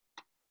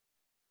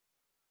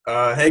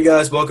Hey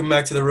guys, welcome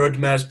back to the Road to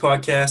Matters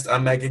podcast.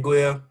 I'm Matt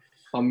Giglio.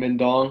 I'm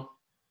Mindong.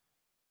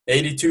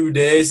 82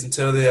 days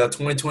until the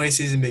 2020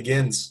 season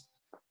begins.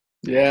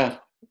 Yeah.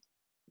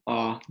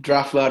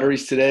 Draft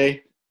lotteries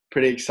today.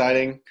 Pretty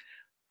exciting.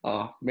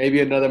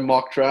 Maybe another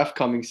mock draft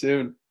coming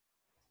soon.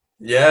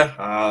 Yeah,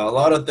 a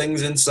lot of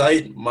things in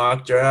sight,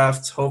 mock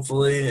drafts,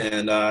 hopefully,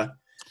 and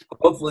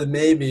hopefully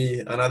maybe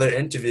another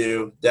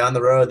interview down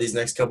the road these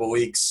next couple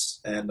weeks.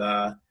 And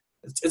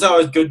it's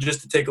always good just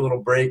to take a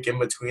little break in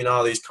between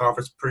all these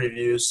conference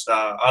previews.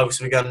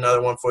 Obviously, we got another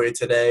one for you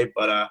today,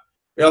 but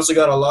we also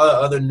got a lot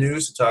of other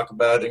news to talk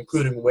about,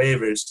 including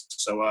waivers.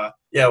 So,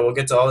 yeah, we'll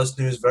get to all this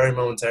news very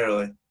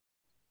momentarily.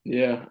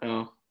 Yeah.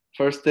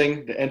 First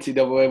thing, the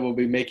NCAA will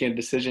be making a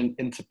decision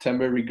in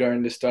September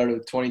regarding the start of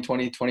the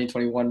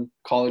 2020-2021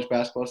 college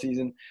basketball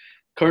season.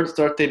 Current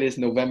start date is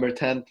November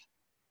 10th,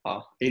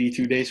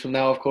 82 days from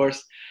now, of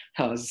course.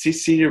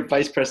 Senior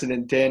Vice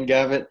President Dan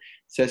Gavitt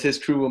says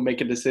his crew will make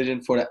a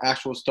decision for the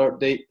actual start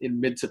date in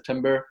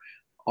mid-September.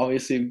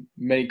 Obviously,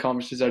 many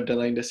conferences are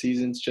delaying the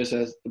seasons, just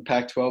as the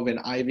Pac-12 and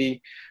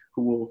Ivy,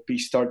 who will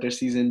start their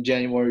season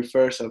January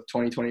 1st of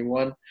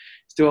 2021.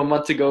 Still a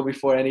month to go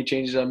before any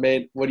changes are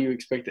made. What do you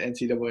expect the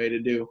NCAA to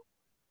do?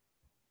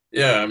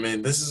 Yeah, I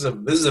mean this is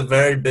a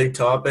very big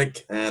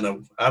topic,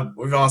 and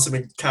we've also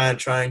been kind of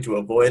trying to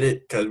avoid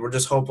it because we're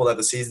just hopeful that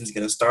the season's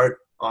going to start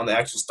on the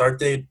actual start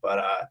date.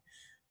 But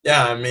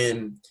yeah, I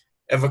mean,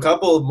 if a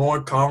couple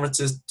more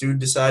conferences do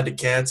decide to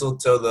cancel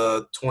till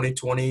the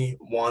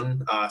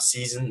 2021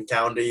 season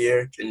calendar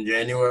year in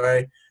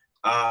January,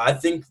 I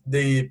think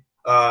the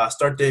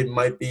start date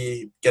might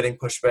be getting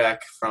pushed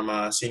back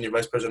from Senior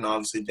Vice President,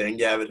 obviously Dan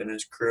Gavitt and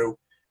his crew.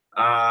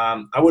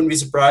 I wouldn't be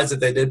surprised if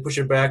they did push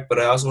it back, but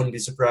I also wouldn't be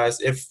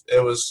surprised if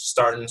it was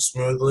starting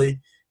smoothly.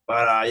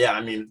 But yeah,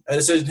 I mean, a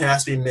decision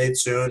has to be made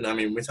soon. I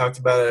mean, we talked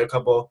about it a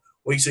couple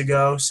weeks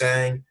ago,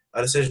 saying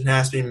a decision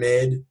has to be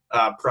made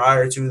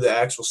prior to the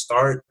actual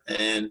start,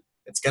 and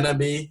it's gonna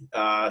be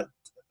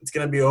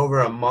over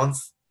a month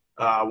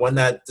when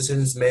that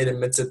decision is made in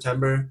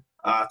mid-September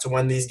to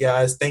when these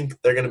guys think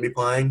they're gonna be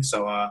playing.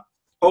 So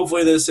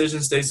hopefully the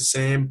decision stays the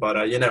same,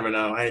 but you never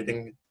know.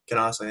 Anything can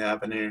also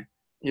happen here.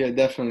 Yeah,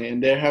 definitely.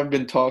 And there have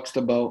been talks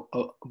about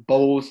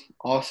bubbles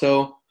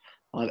also.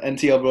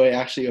 NCAA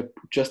actually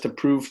just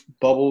approved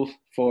bubbles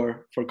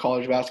for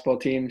college basketball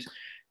teams.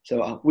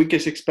 So we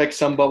could expect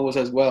some bubbles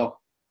as well.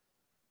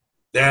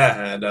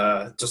 Yeah,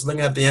 and just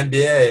looking at the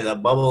NBA, the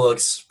bubble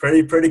looks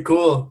pretty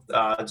cool.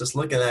 Just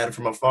looking at it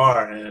from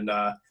afar, and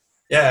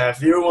yeah,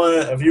 if you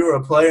were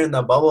a player in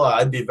the bubble,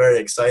 I'd be very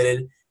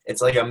excited.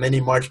 It's like a mini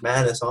March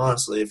Madness,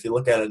 honestly, if you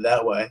look at it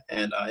that way.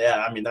 And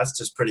yeah, I mean that's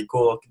just pretty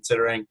cool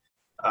considering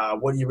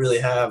what you really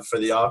have for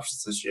the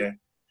options this year.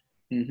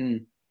 Hmm.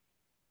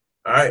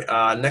 All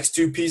right, next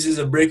two pieces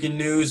of breaking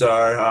news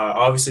are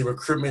obviously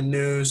recruitment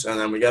news, and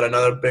then we got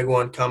another big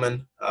one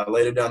coming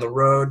later down the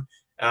road.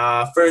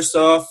 First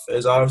off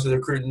is obviously the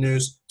recruiting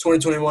news.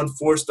 2021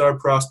 four-star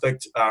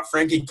prospect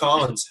Frankie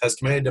Collins has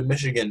committed to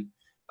Michigan.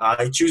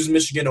 He chooses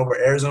Michigan over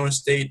Arizona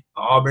State,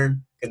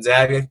 Auburn,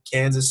 Gonzaga,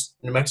 Kansas,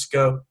 New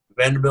Mexico,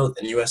 Vanderbilt,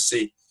 and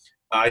USC.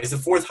 He's the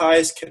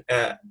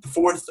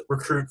fourth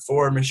recruit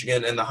for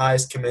Michigan, and the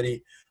highest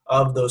committee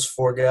of those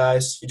four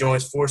guys. He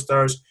joins four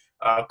stars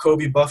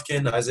Kobe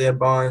Buffkin, Isaiah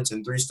Barnes,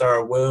 and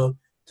three-star Will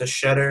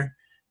Teixeira.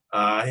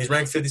 He's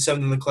ranked 57th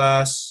in the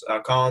class.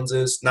 Collins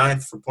is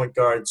ninth for point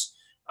guards.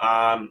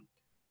 Um,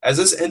 as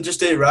this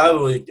interstate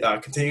rivalry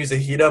continues to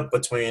heat up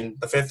between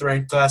the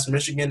fifth-ranked class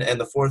Michigan and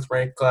the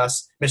fourth-ranked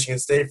class Michigan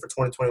State for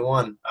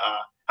 2021,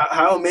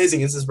 how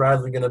amazing is this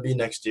rivalry going to be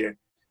next year?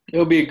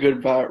 It'll be a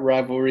good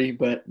rivalry,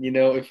 but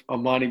if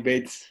Amani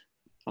Bates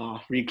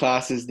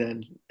reclasses,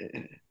 then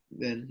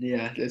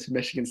yeah, it's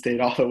Michigan State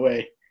all the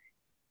way.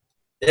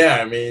 Yeah,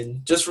 I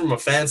mean, just from a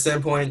fan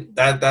standpoint,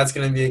 that's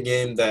going to be a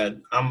game that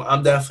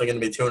I'm definitely going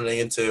to be tuning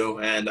into,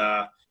 and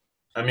I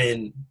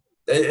mean,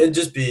 it'd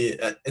just be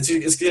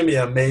it's gonna be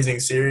an amazing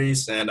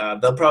series, and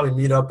they'll probably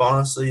meet up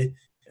honestly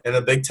in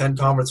the Big Ten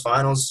Conference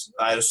Finals.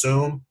 I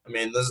assume. I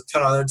mean, there's a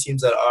ton of other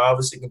teams that are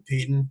obviously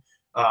competing.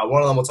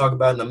 One of them we'll talk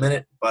about in a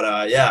minute,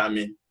 but yeah, I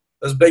mean,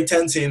 those Big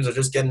Ten teams are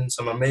just getting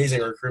some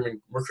amazing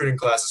recruiting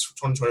classes for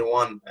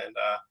 2021, and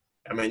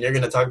I mean, you're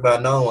gonna talk about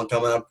another one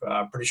coming up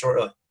pretty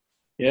shortly.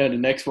 Yeah, the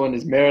next one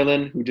is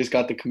Maryland, who just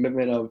got the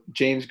commitment of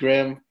James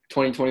Graham,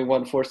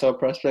 2021 four-star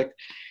prospect,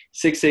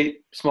 6'8",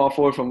 small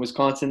forward from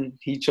Wisconsin.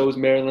 He chose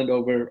Maryland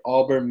over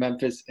Auburn,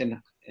 Memphis, in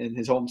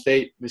his home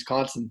state,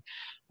 Wisconsin.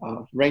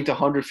 Ranked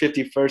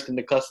 151st in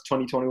the class of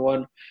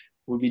 2021,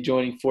 will be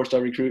joining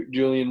four-star recruit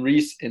Julian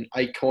Reese and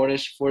Ike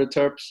Cornish for the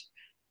Terps.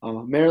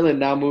 Maryland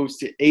now moves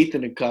to eighth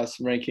in the class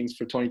rankings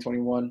for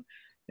 2021.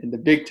 In the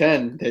Big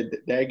Ten,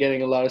 they're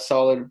getting a lot of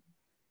solid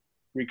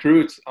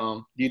recruits.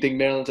 Do you think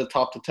Maryland's a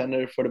top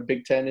contender for the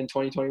Big Ten in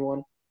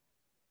 2021?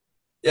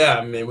 Yeah,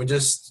 I mean, we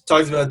just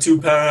talked about two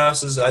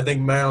powerhouses. I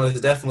think Maryland is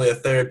definitely a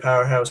third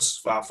powerhouse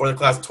for the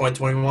class of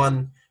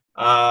 2021.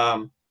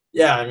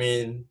 Yeah, I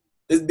mean,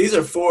 these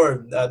are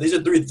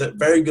three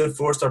very good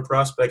four-star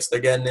prospects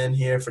they're getting in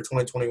here for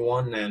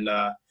 2021, and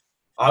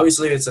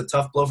obviously it's a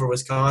tough blow for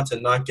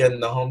Wisconsin not getting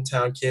the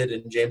hometown kid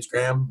in James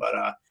Graham, but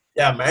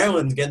yeah,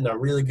 Maryland's getting a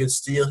really good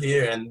steal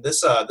here, and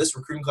this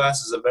recruiting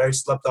class is a very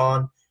slept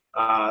on.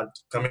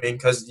 Coming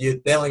because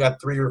they only got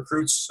 3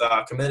 recruits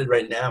committed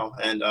right now,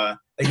 and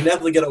they can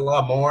definitely get a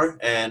lot more.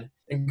 And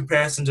in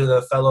comparison to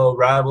the fellow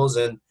rivals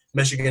in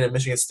Michigan and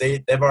Michigan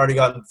State, they've already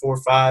gotten 4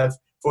 or 5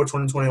 for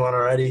 2021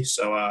 already.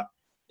 So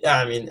yeah,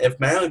 I mean, if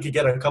Maryland could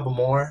get a couple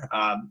more,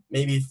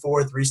 maybe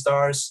 4 3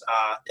 stars,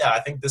 yeah, I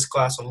think this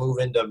class will move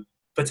into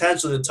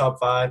potentially the top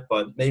 5,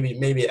 but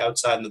maybe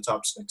outside in the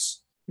top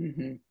 6.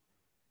 Mm-hmm.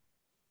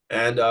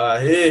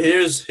 And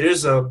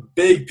here's a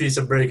big piece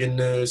of breaking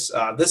news.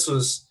 This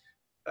was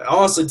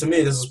honestly to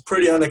me this was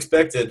pretty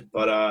unexpected,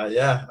 but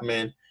yeah, I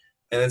mean,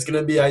 and it's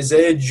gonna be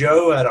Isaiah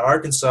Joe at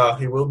Arkansas.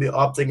 He will be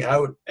opting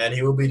out, and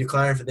he will be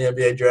declaring for the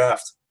NBA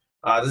draft.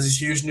 This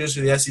is huge news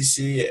for the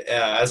SEC,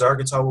 as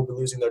Arkansas will be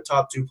losing their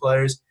top 2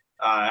 players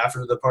after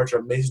the departure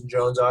of Mason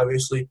Jones,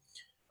 obviously.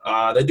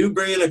 They do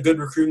bring in a good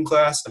recruiting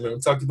class. I mean, we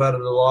talked about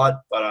it a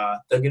lot, but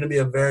they're going to be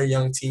a very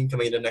young team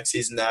coming into next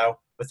season now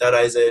without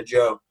Isaiah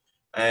Joe.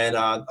 And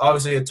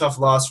obviously a tough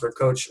loss for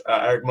Coach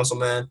Eric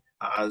Musselman.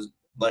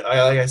 Like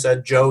I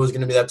said, Joe is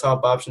going to be that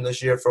top option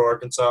this year for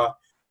Arkansas.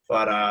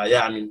 But,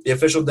 yeah, I mean, the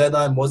official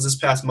deadline was this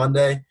past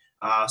Monday.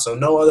 So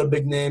no other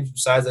big names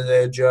besides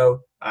Isaiah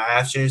Joe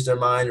have changed their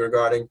mind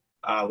regarding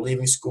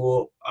leaving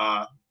school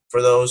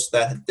for those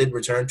that did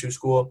return to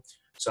school.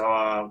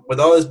 So with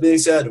all this being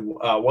said,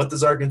 what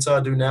does Arkansas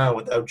do now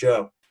without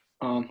Joe?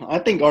 I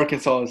think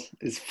Arkansas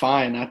is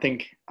fine. I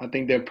think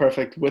they're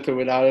perfect with or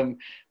without him.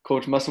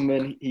 Coach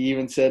Musselman, he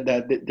even said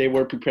that they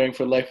were preparing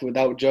for life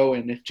without Joe,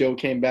 and if Joe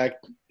came back,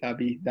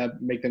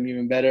 that'd make them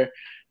even better.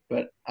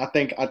 But I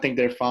think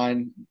they're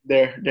fine.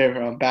 Their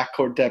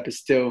backcourt depth is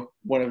still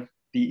one of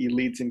the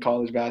elites in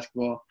college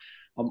basketball,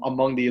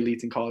 among the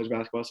elites in college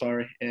basketball.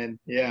 Sorry, and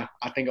yeah,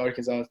 I think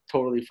Arkansas is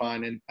totally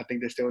fine, and I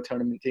think they're still a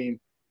tournament team.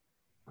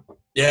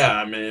 Yeah,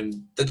 I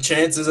mean, the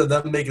chances of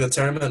them making the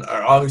tournament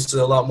are obviously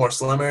a lot more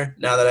slimmer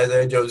now that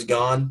Isaiah Joe's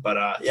gone.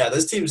 But yeah,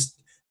 this team's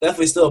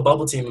definitely still a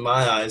bubble team in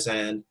my eyes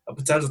and a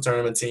potential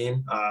tournament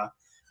team.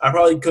 I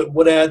probably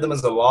would have had them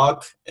as a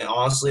lock, and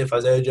honestly, if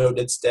Isaiah Joe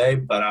did stay.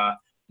 But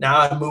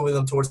now I'm moving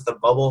them towards the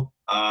bubble.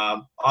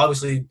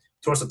 Obviously,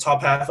 towards the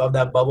top half of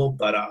that bubble,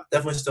 but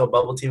definitely still a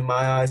bubble team in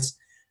my eyes.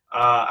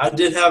 I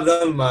did have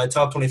them in my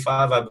top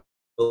 25, I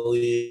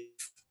believe.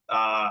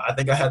 I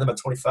think I had them at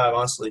 25,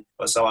 honestly.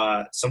 But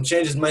so some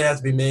changes might have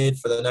to be made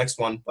for the next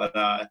one. But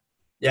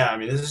yeah, I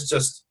mean, this is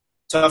just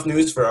tough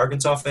news for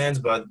Arkansas fans.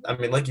 But I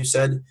mean, like you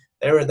said,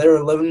 they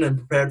were living and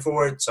prepared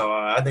for it. So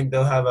I think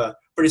they'll have a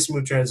pretty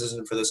smooth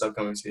transition for this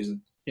upcoming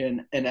season.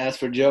 And as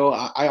for Joe,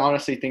 I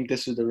honestly think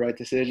this was the right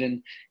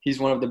decision. He's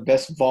one of the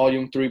best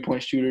volume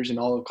 3-point shooters in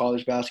all of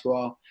college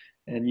basketball.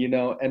 And,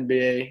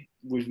 NBA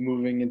was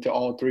moving into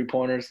all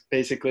 3-pointers,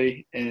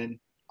 basically. And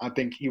I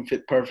think he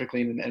fit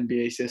perfectly in an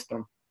NBA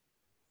system.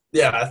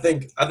 Yeah, I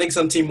think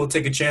some team will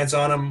take a chance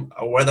on him.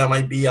 Where that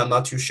might be, I'm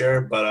not too sure.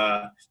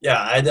 But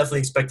yeah, I definitely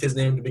expect his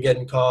name to be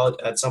getting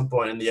called at some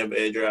point in the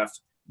NBA draft.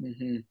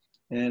 Hmm.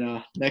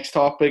 And next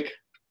topic,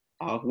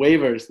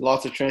 waivers.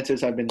 Lots of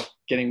transfers have been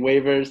getting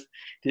waivers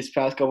these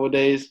past couple of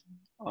days.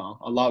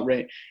 A lot,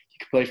 right? You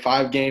could play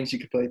 5 games, you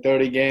could play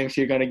 30 games.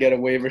 You're gonna get a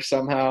waiver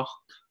somehow.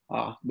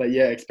 But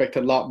yeah, expect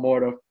a lot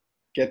more to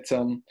get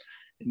some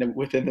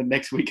within the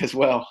next week as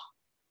well.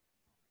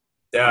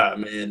 Yeah,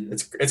 man,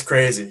 it's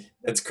crazy.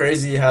 It's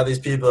crazy how these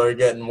people are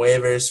getting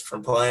waivers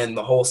from playing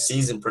the whole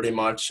season pretty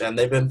much, and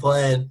they've been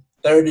playing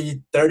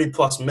 30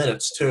 plus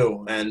minutes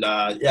too. And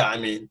yeah, I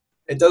mean,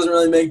 it doesn't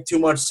really make too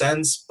much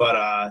sense,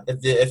 but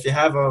if you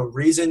have a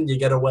reason, you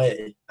get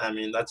away. I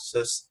mean, that's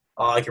just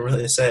all I can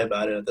really say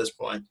about it at this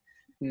point.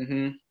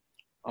 Hmm.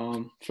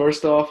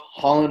 First off,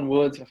 Holland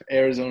Woods of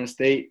Arizona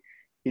State.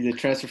 He's a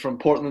transfer from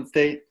Portland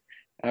State.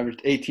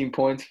 Averaged 18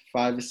 points,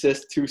 5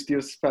 assists, 2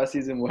 steals this past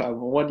season. Will have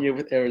 1 year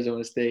with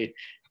Arizona State.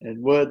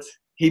 And Woods,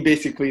 he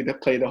basically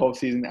played the whole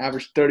season,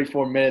 averaged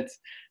 34 minutes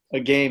a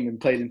game and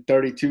played in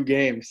 32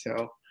 games.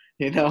 So,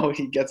 he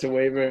gets a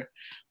waiver.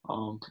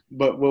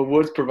 But will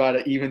Woods provide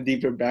an even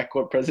deeper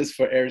backcourt presence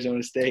for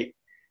Arizona State?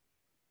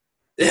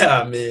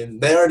 Yeah, I mean,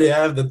 they already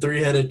have the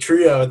three-headed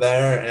trio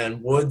there,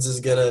 and Woods is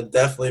gonna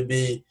definitely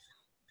be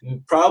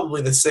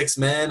probably the sixth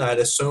man, I'd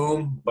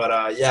assume.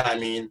 But yeah, I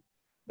mean,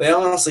 they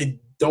honestly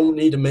don't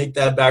need to make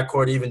that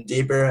backcourt even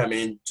deeper. I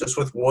mean, just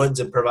with Woods,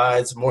 it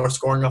provides more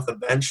scoring off the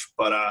bench.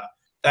 But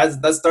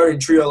that starting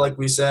trio, like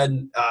we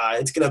said,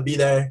 it's gonna be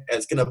there.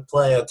 It's gonna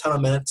play a ton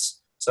of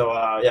minutes. So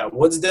yeah,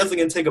 Woods is definitely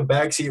gonna take a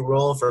backseat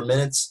role for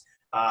minutes.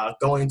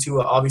 Going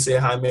to obviously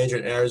a high major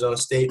in Arizona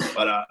State,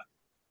 but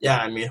yeah,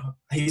 I mean,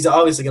 he's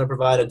obviously going to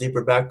provide a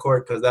deeper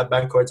backcourt because that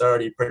backcourt's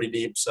already pretty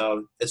deep.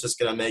 So it's just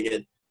going to make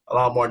it a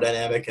lot more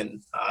dynamic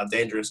and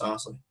dangerous,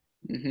 honestly.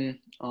 Hmm.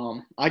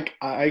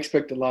 I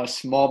expect a lot of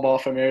small ball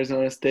from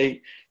Arizona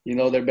State.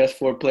 Their best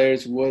 4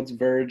 players, Woods,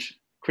 Verge,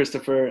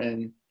 Christopher,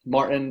 and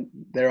Martin,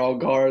 they're all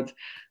guards.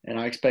 And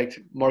I expect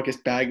Marcus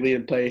Bagley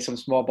to play some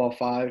small ball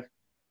 5.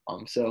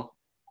 So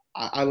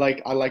I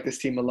like this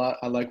team a lot.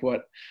 I like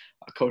what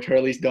Coach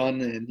Hurley's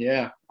done, and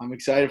yeah, I'm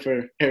excited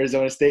for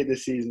Arizona State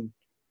this season.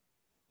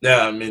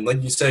 Yeah, I mean,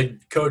 like you said,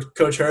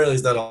 Coach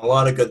Hurley's done a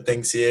lot of good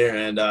things here,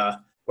 and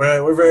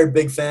we're very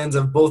big fans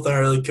of both the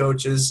Hurley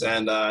coaches,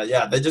 and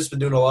yeah, they've just been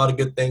doing a lot of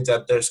good things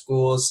at their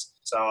schools.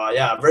 So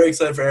yeah, I'm very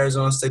excited for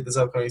Arizona State this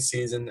upcoming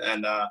season,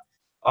 and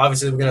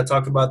obviously we're going to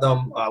talk about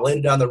them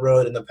later down the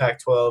road in the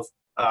Pac-12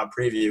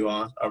 preview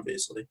on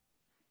obviously.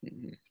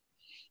 Mhm.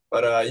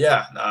 But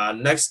yeah,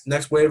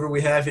 next waiver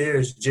we have here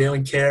is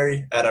Jalen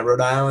Carey at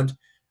Rhode Island.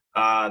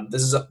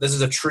 This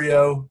is a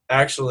trio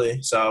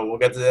actually, so we'll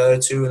get to the other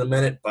two in a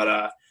minute.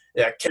 But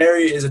yeah,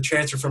 Carey is a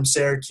transfer from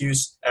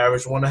Syracuse,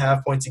 averaged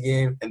 1.5 points a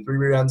game and 3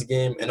 rebounds a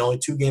game, and only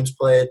 2 games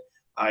played.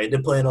 He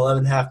did play in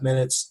 11.5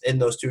 minutes in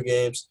those 2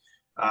 games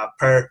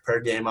per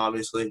game,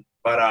 obviously.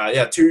 But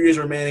yeah, 2 years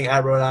remaining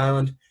at Rhode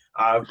Island.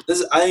 I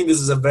think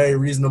this is a very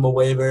reasonable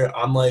waiver,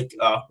 unlike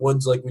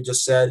Woods, like we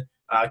just said.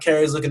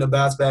 Carey's looking to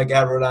bounce back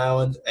at Rhode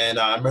Island and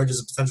emerge as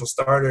a potential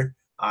starter.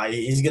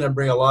 He's going to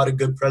bring a lot of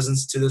good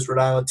presence to this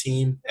Rhode Island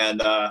team.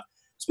 And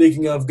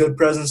speaking of good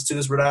presence to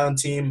this Rhode Island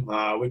team,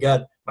 we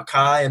got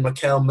Mackay and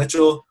Mikael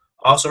Mitchell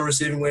also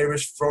receiving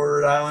waivers for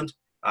Rhode Island,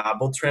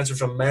 both transferred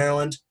from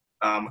Maryland.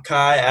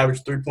 Mackay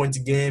averaged 3 points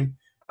a game,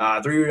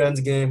 3 rebounds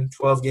a game,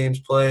 12 games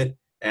played.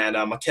 And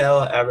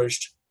Mikael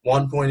averaged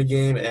 1 point a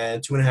game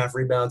and 2.5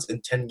 rebounds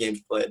in 10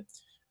 games played.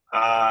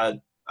 Uh,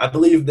 I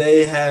believe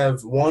they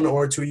have 1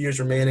 or 2 years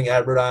remaining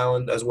at Rhode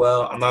Island as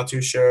well. I'm not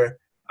too sure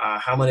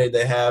how many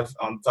they have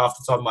off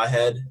the top of my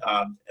head.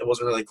 It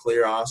wasn't really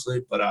clear,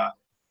 honestly. But,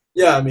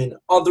 yeah, I mean,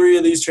 all three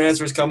of these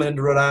transfers coming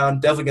into Rhode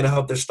Island definitely going to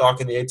help their stock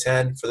in the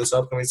A10 for this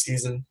upcoming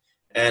season.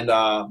 And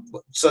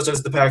such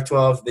as the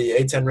Pac-12, the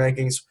A10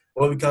 rankings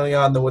will be coming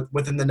out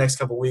within the next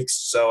couple weeks.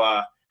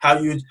 So how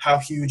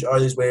huge are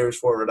these waivers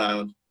for Rhode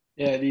Island?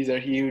 Yeah, these are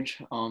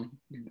huge.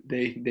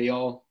 They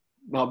all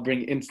not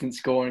bring instant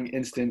scoring,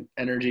 instant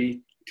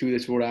energy to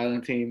this Rhode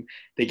Island team.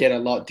 They get a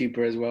lot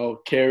deeper as well.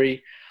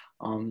 Carey,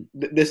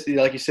 this,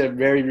 like you said,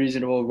 very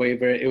reasonable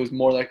waiver. It was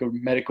more like a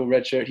medical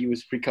redshirt. He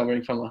was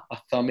recovering from a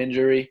thumb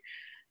injury,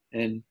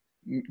 and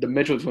the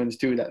Mitchell twins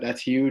too.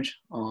 That's huge.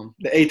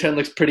 The A10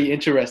 looks pretty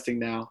interesting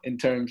now in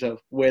terms of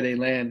where they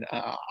land.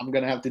 I'm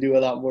gonna have to do a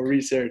lot more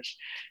research,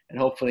 and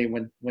hopefully,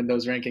 when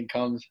those ranking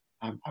comes,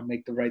 I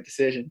make the right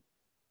decision.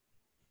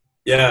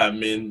 Yeah, I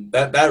mean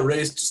that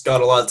race just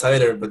got a lot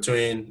tighter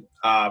between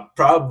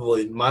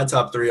probably my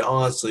top three.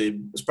 Honestly,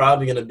 is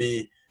probably going to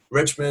be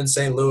Richmond,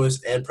 St.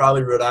 Louis, and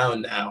probably Rhode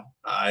Island. Now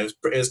it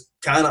was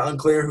kind of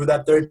unclear who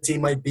that third team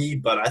might be,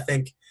 but I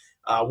think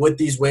with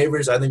these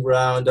waivers, I think Rhode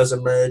Island does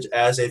emerge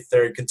as a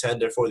third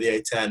contender for the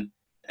A10.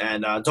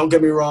 And don't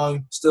get me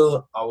wrong,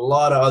 still a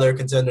lot of other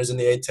contenders in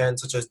the A10,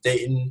 such as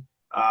Dayton,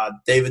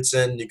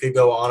 Davidson. You could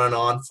go on and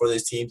on for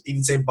these teams.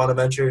 Even St.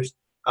 Bonaventure.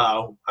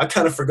 I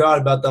kind of forgot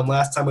about them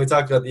last time we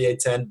talked about the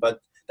A10, but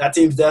that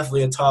team's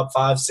definitely a top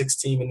 5, 6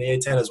 team in the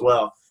A10 as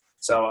well.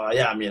 So,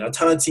 yeah, I mean, a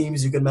ton of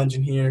teams you could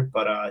mention here,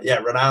 but yeah,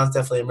 Rhode Island's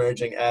definitely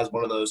emerging as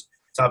one of those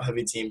top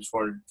heavy teams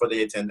for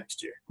the A10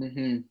 next year.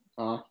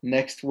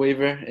 Next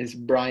waiver is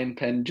Brian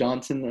Penn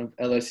Johnson of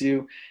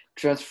LSU,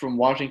 transferred from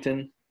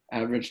Washington,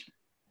 averaged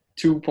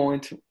 2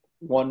 points,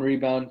 1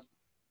 rebound,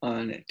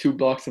 on 2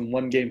 blocks in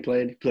 1 game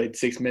played. He played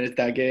 6 minutes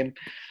that game.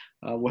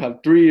 We'll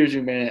have 3 years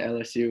remaining at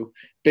LSU.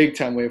 Big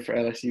time wave for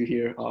LSU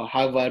here.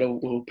 How vital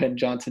will Penn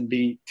Johnson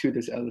be to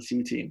this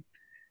LSU team?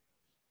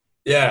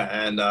 Yeah,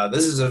 and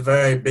this is a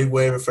very big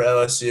waiver for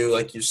LSU.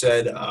 Like you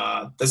said,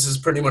 this is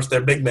pretty much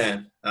their big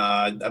man.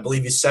 I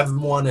believe he's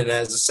 7'1" and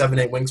has a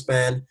 7'8"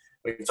 wingspan.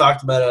 We've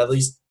talked about it at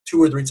least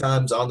 2 or 3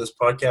 times on this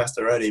podcast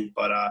already.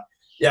 But,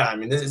 yeah, I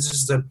mean, this is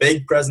just a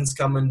big presence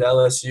coming to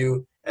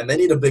LSU, and they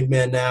need a big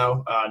man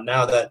now,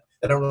 now that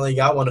they don't really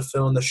got one to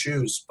fill in the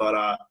shoes.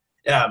 But,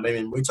 yeah, I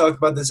mean, we talked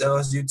about this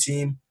LSU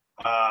team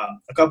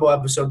a couple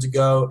episodes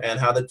ago and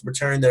how they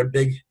returned their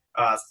big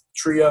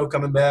trio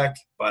coming back.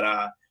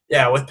 But,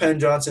 yeah, with Penn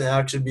Johnson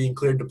actually being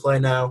cleared to play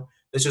now,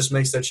 this just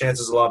makes their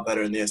chances a lot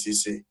better in the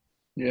SEC.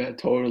 Yeah,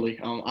 totally.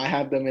 I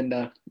had them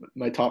in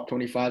my top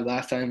 25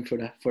 last time for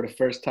the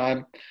first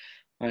time,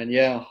 and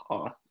yeah,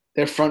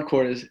 their front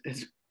court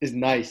is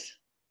nice.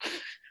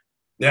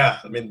 Yeah,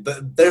 I mean,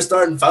 their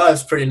starting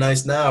five's pretty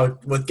nice now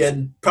with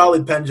getting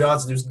probably Penn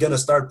Johnson, who's going to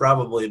start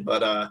probably.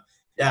 But,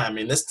 yeah, I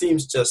mean, this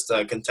team's just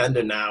a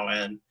contender now,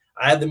 and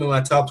I had them in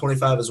my top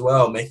 25 as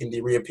well, making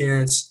the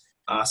reappearance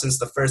since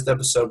the first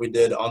episode we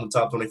did on the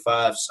top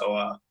 25.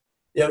 So,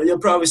 yeah, you'll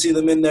probably see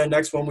them in there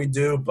next one we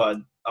do, but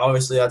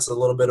obviously that's a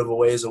little bit of a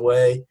ways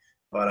away.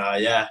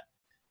 But, yeah.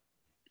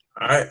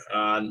 All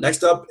right.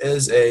 Next up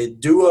is a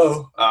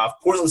duo of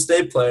Portland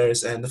State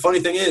players. And the funny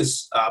thing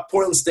is,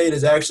 Portland State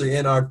is actually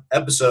in our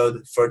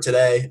episode for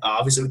today,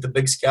 obviously with the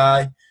Big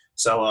Sky.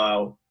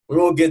 So we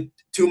won't get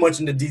too much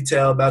into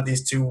detail about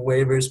these two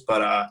waivers,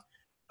 but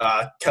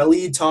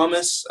Khalid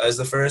Thomas as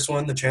the first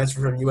one, the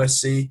transfer from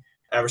USC,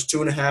 averaged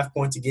 2.5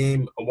 points a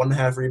game,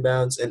 1.5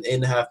 rebounds, and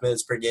 8.5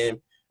 minutes per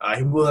game.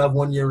 He will have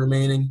 1 year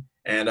remaining.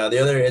 And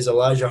the other is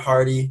Elijah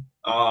Hardy,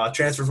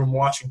 transfer from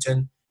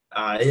Washington.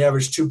 He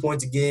averaged 2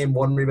 points a game,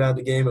 1 rebound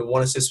a game, and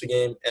 1 assist a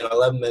game, and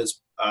 11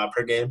 minutes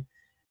per game.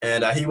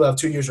 and he will have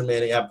 2 years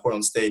remaining at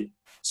Portland State.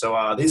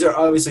 So these are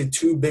obviously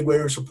two big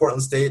waivers for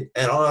Portland State,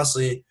 and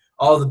honestly,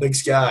 all the Big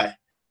Sky.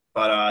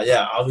 But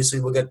yeah,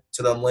 obviously we'll get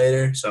to them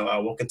later. So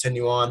we'll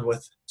continue on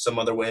with some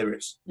other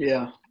waivers.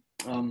 Yeah.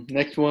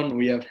 Next one,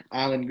 we have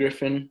Alan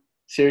Griffin,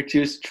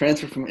 Syracuse,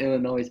 transfer from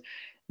Illinois,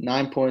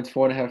 9 points,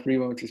 4.5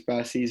 rebounds this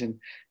past season.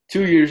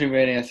 2 years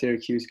remaining at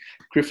Syracuse.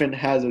 Griffin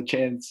has a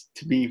chance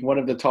to be one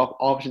of the top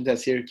options at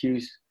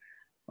Syracuse.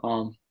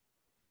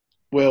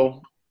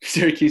 Will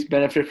Syracuse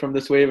benefit from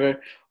this waiver,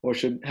 or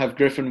should have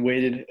Griffin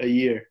waited a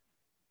year?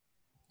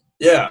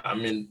 Yeah, I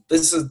mean,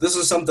 this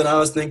is something I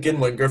was thinking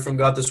when Griffin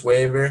got this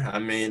waiver. I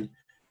mean,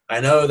 I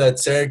know that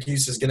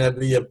Syracuse is going to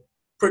be a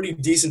pretty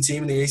decent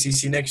team in the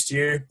ACC next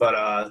year,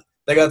 but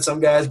they got some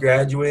guys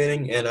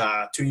graduating in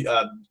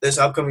this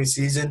upcoming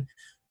season.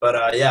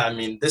 But yeah, I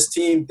mean, this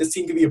team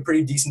could be a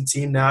pretty decent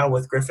team now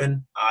with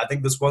Griffin. I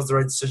think this was the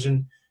right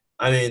decision.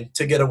 I mean,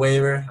 to get a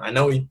waiver. I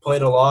know he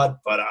played a lot,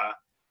 but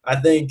I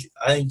think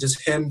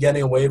just him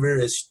getting a waiver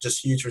is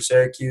just huge for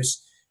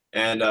Syracuse.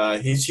 And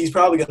he's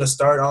probably going to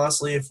start,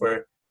 honestly, if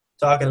we're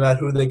talking about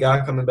who they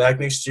got coming back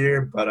next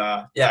year.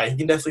 But yeah, he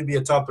can definitely be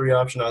a top three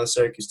option on the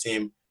Syracuse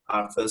team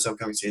for this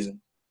upcoming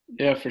season.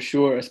 Yeah, for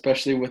sure,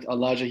 especially with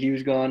Elijah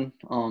Hughes gone.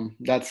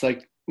 That's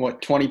like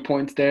what 20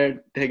 points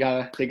there. They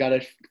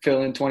gotta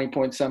fill in 20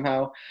 points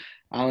somehow.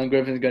 Alan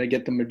Griffin's gonna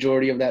get the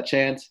majority of that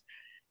chance.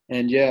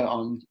 And yeah,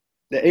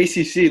 the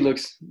ACC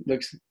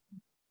looks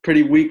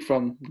pretty weak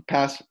from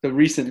the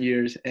recent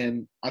years,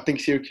 and I think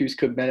Syracuse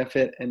could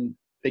benefit, and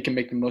they can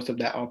make the most of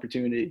that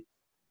opportunity.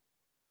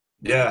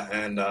 Yeah,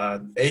 and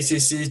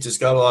ACC just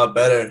got a lot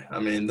better. I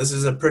mean, this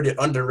is a pretty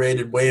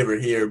underrated waiver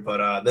here,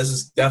 but this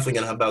is definitely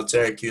going to help out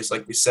Syracuse,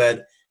 like we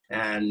said.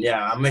 And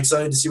yeah, I'm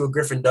excited to see what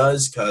Griffin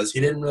does because he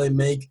didn't really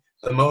make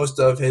the most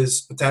of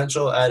his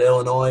potential at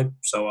Illinois.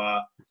 So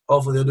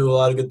hopefully he'll do a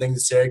lot of good things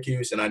at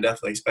Syracuse, and I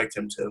definitely expect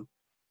him to.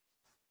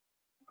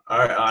 All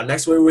right,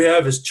 next waiver we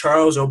have is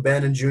Charles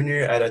O'Bannon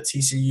Jr. at a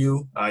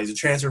TCU. He's a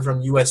transfer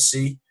from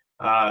USC.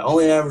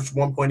 Only averaged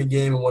 1 point a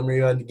game and 1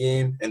 rebound a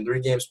game in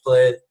 3 games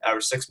played,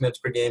 averaged 6 minutes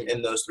per game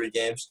in those 3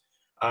 games.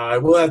 I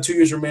will have 2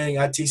 years remaining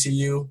at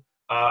TCU.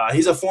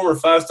 He's a former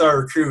five-star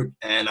recruit,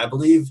 and I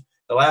believe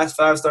the last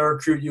five-star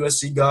recruit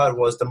USC got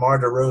was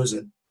DeMar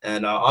DeRozan.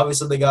 And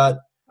obviously they got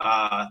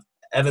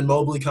Evan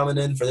Mobley coming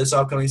in for this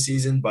upcoming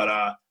season, but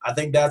I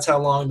think that's how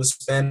long the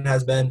span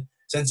has been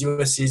since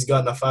USC's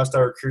gotten a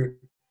five-star recruit.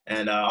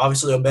 And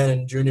obviously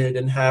O'Bannon Jr.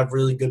 didn't have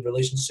really good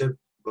relations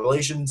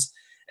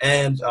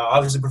and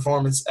obviously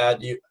performance at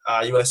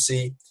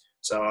USC.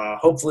 So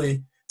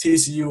hopefully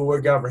TCU will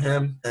work out for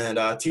him. And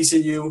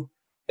TCU,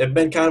 they've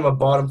been kind of a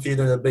bottom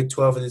feeder in the Big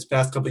 12 in these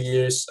past couple of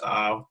years.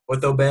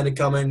 With O'Bannon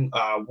coming,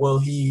 will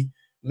he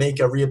make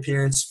a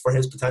reappearance for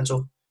his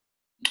potential?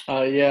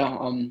 Yeah,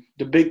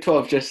 the Big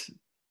 12 just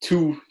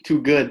too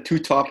good, too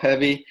top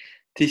heavy.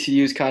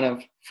 TCU's kind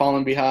of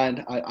falling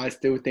behind. I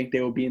still think they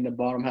will be in the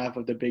bottom half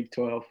of the Big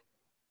 12.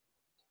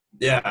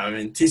 Yeah, I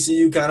mean,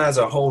 TCU kind of has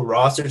a whole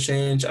roster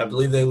change. I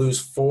believe they lose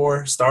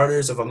 4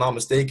 starters, if I'm not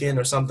mistaken,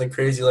 or something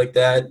crazy like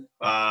that.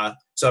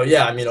 So,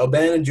 yeah, I mean,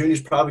 O'Bannon Jr.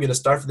 is probably going to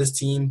start for this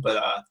team,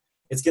 but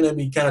it's going to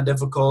be kind of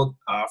difficult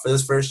for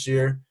this first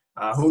year.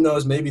 Who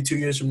knows, maybe 2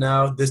 years from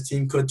now, this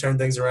team could turn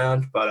things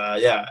around.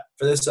 But, yeah,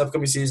 for this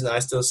upcoming season, I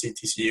still see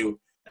TCU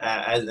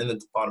as in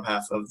the bottom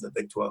half of the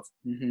Big 12.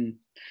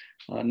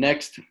 Mm-hmm.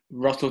 Next,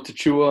 Russell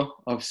Tachua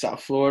of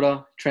South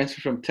Florida,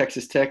 transferred from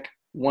Texas Tech,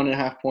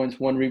 1.5 points,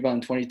 1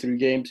 rebound, 23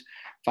 games,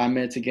 5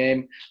 minutes a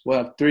game. We'll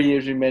have 3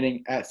 years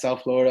remaining at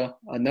South Florida.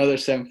 Another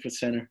 7-foot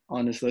center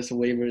on this list of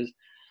waivers.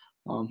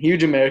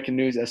 Huge American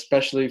news,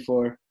 especially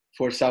for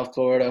South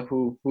Florida,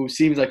 who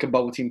seems like a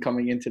bubble team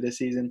coming into this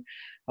season.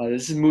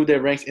 This has moved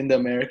their ranks in the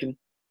American.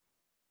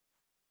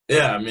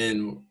 Yeah, I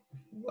mean,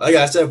 like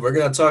I said, we're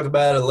going to talk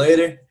about it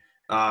later.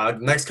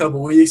 Next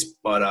couple weeks,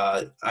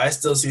 but I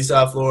still see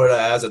South Florida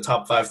as a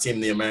top 5 team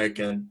in the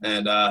American,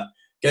 and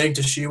getting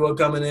Toshiba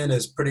coming in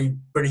is pretty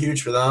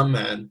huge for them.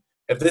 And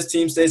if this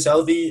team stays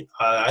healthy,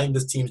 I think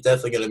this team's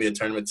definitely going to be a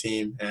tournament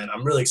team, and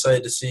I'm really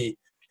excited to see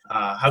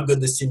how good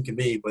this team can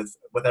be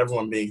with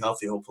everyone being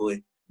healthy.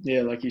 Hopefully.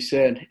 Yeah, like you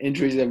said,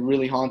 injuries have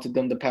really haunted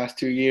them the past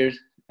 2 years.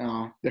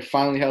 They're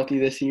finally healthy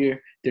this year.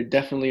 They're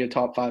definitely a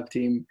top 5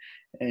 team,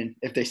 and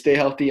if they stay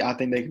healthy, I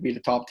think they could be the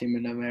top team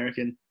in the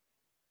American.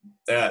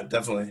 Yeah,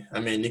 definitely. I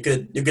mean, you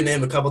could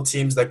name a couple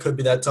teams that could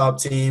be that top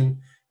team.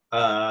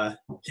 Uh,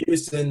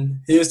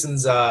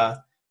 Houston's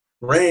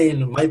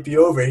reign might be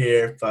over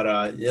here,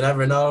 but you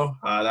never know.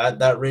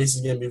 That race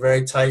is going to be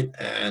very tight,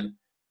 and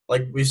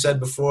like we said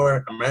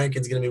before,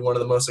 American's going to be one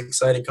of the most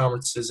exciting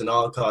conferences in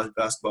all of college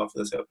basketball for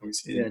this upcoming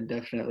Yeah, season.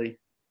 definitely.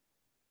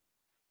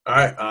 All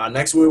right,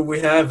 next one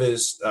we have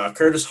is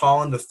Curtis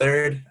Holland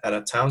III at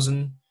a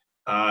Townsend.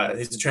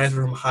 He's a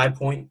transfer from High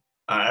Point.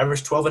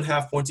 Averaged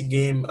 12.5 points a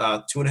game,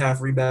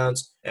 2.5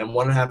 rebounds, and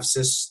 1.5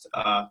 assists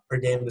per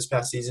game this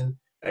past season.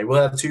 He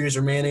will have 2 years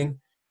remaining.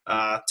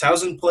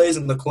 Townsend plays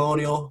in the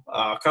Colonial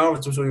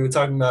Conference, which we were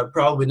talking about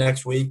probably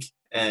next week.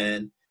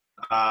 And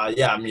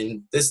Yeah, I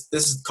mean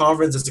this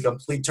conference is a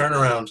complete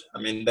turnaround.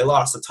 I mean they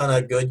lost a ton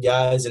of good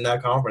guys in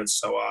that conference.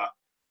 So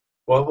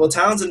well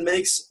Townsend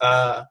makes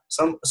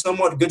some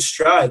somewhat good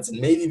strides and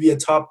maybe be a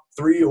top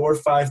 3 or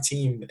 5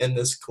 team in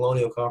this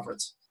Colonial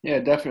Conference. Yeah,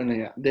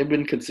 definitely. They've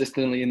been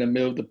consistently in the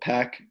middle of the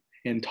pack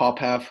in top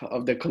half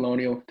of the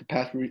Colonial the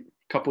past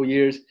couple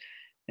years.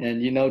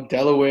 And,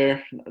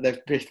 Delaware, they've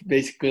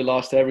basically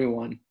lost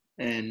everyone.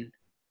 And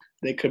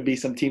they could be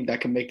some team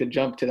that can make the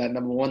jump to that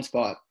number one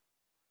spot.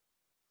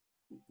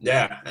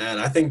 Yeah, and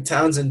I think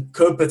Townsend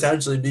could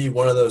potentially be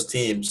one of those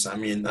teams. I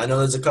mean, I know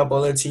there's a couple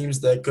other teams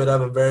that could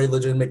have a very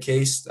legitimate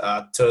case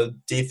to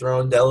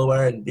dethrone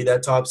Delaware and be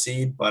that top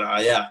seed.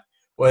 But yeah,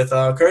 with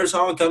Curtis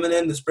Hall coming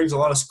in, this brings a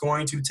lot of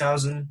scoring to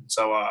Townsend.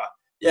 So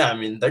yeah, I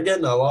mean, they're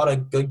getting a lot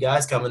of good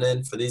guys coming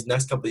in for these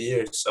next couple of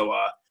years. So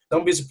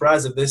don't be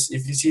surprised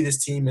if you see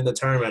this team in the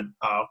tournament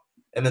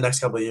in the next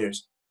couple of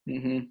years.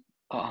 Mm-hmm.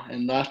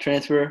 And last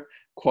transfer,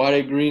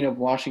 Quade Green of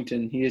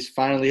Washington. He is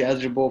finally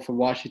eligible for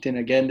Washington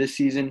again this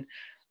season.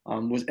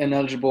 Was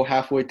ineligible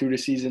halfway through the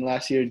season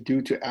last year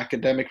due to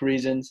academic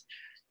reasons.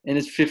 In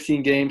his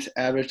 15 games,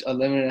 averaged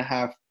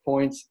 11.5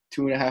 points,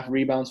 2.5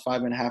 rebounds,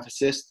 5.5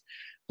 assists.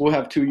 We'll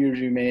have 2 years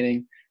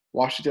remaining.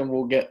 Washington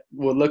will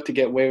look to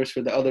get waivers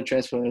for the other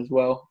transfer as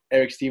well.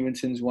 Eric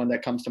Stevenson's one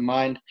that comes to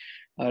mind.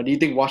 Do you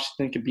think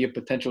Washington could be a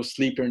potential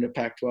sleeper in the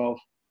Pac-12?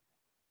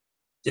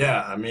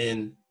 Yeah, I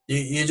mean,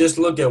 you just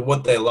look at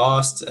what they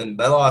lost, and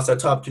they lost their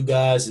top 2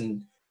 guys,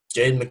 and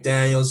Jaden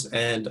McDaniels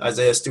and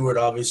Isaiah Stewart,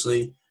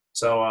 obviously.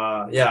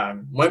 So, yeah,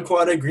 when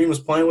Quade Green was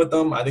playing with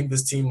them, I think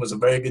this team was a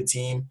very good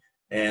team.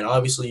 And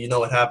obviously, you know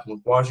what happened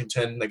with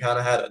Washington. They kind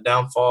of had a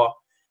downfall,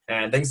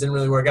 and things didn't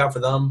really work out for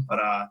them. But,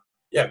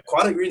 yeah,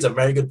 Quade Green's a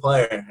very good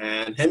player,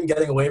 and him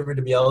getting a waiver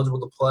to be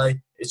eligible to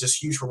play is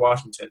just huge for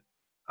Washington.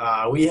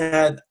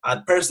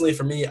 Personally,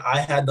 for me, I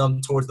had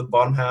them towards the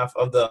bottom half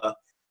of the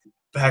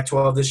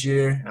Pac-12 this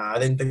year. I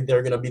didn't think they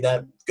were going to be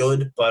that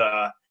good,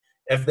 but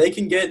if they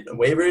can get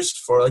waivers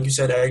for, like you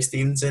said, Eric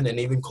Stevenson and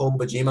even Cole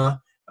Bajima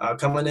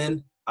coming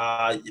in,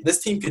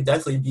 this team could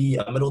definitely be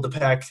a middle of the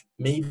pack,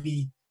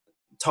 maybe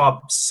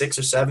top 6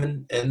 or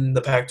 7 in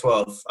the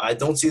Pac-12. I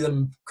don't see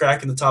them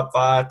cracking the top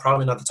 5,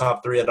 probably not the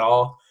top 3 at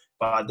all,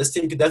 but this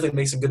team could definitely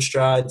make some good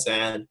strides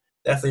and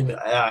definitely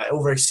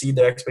over exceed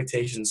their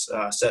expectations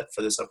set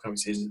for this upcoming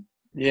season.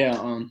 Yeah,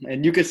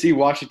 and you could see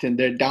Washington,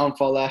 their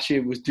downfall last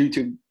year was due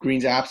to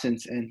Green's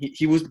absence, and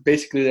he was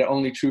basically their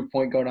only true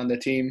point guard on the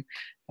team.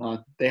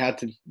 They had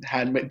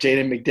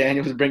Jaden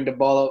McDaniels bring the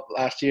ball up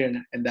last year,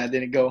 and that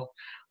didn't go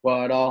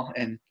well at all.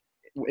 And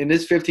in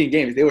this 15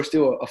 games, they were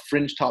still a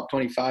fringe top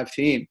 25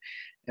 team.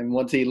 And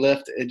once he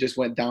left, it just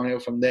went downhill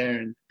from there,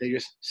 and they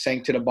just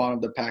sank to the bottom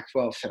of the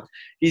Pac-12. So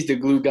he's the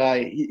glue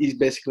guy. He's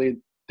basically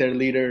their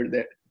leader.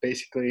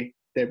 Basically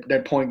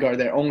their point guard,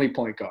 their only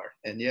point guard.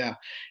 And yeah,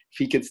 if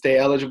he could stay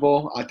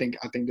eligible, I think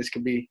this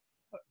could be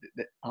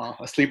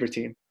a sleeper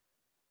team.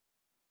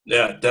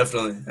 Yeah,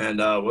 definitely. And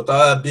with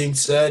all that being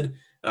said,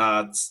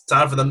 it's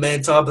time for the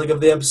main topic of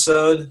the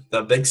episode,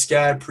 the Big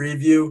Sky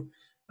preview.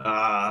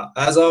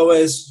 As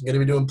always, going to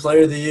be doing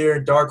Player of the Year,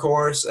 Dark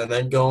Horse, and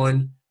then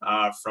going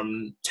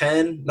from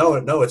 10. No,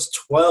 it's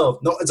 12.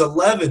 No, it's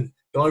 11.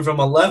 Going from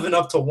 11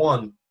 up to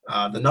 1.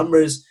 The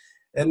numbers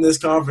in this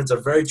conference are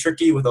very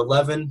tricky with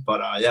 11,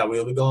 but yeah,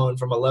 we'll be going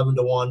from 11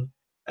 to 1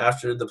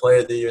 after the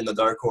Player of the Year and the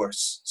Dark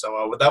Horse.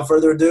 So without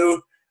further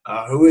ado,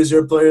 who is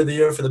your Player of the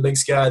Year for the Big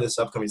Sky this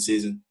upcoming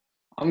season?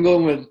 I'm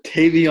going with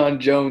Tavion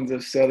Jones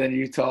of Southern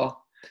Utah,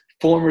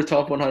 former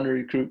top 100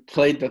 recruit,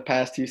 played the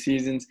past 2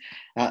 seasons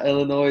at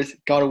Illinois,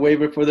 got a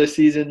waiver for this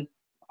season.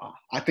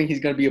 I think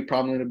he's going to be a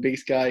problem in the Big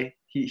Sky.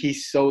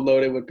 He's so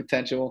loaded with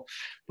potential,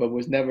 but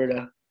was never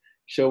to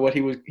show what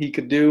he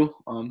could do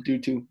due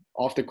to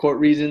off the court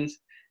reasons.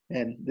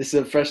 And this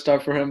is a fresh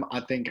start for him.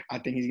 I think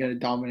he's going to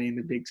dominate in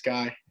the Big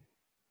Sky.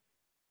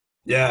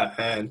 Yeah,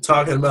 and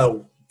talking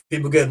about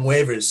people getting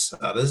waivers,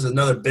 this is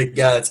another big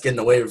guy that's getting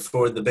a waiver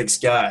for the Big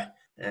Sky.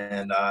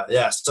 And,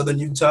 yeah, Southern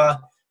Utah,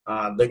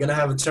 they're going to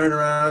have a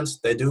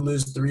turnaround. They do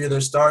lose 3 of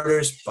their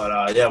starters.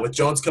 But, yeah, with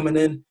Jones coming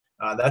in,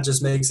 that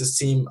just makes this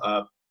team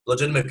a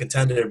legitimate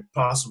contender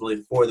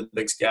possibly for the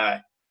Big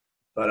Sky.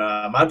 But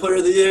my player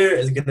of the year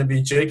is going to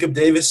be Jacob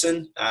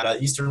Davison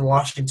at Eastern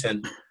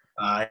Washington.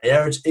 He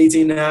averaged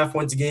 18.5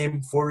 points a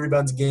game, 4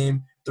 rebounds a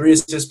game, 3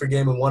 assists per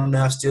game, and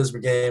 1.5 steals per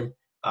game.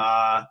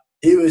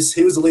 He was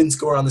the leading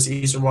scorer on this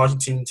Eastern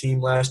Washington team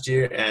last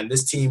year, and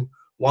this team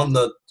won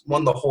the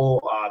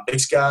whole Big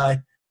Sky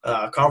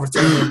conference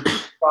tournament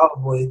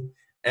probably,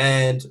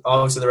 and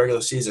obviously the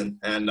regular season.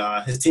 And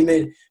his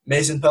teammate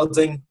Mason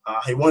Pelting,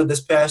 he won it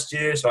this past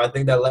year, so I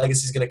think that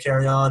legacy is going to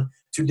carry on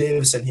to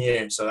Davison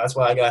here. So that's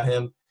why I got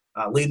him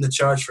leading the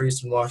charge for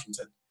Eastern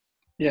Washington.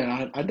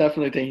 Yeah, I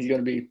definitely think he's going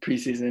to be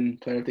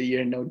preseason player of the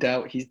year, no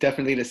doubt. He's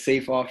definitely the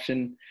safe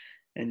option,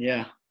 and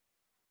yeah.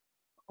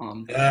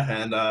 Yeah,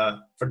 and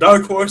for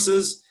dark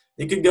horses,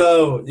 you could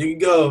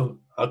go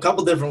a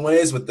couple different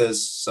ways with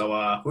this.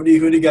 So who do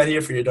you got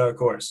here for your dark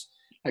horse?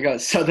 I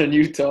got Southern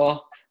Utah.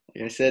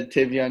 Like I said,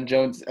 Tavion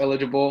Jones is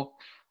eligible.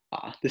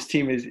 This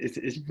team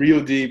is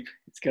real deep.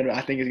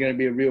 I think it's gonna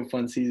be a real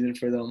fun season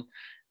for them.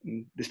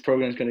 And this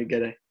program's gonna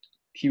get a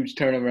huge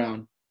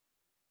turnaround.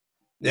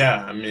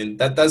 Yeah, I mean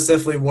that's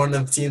definitely one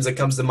of the teams that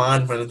comes to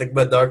mind when I think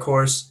about dark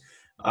horse.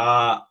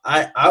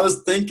 I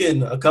was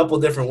thinking a couple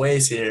different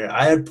ways here.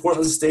 I had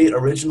Portland State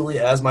originally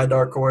as my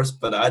dark horse,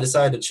 but I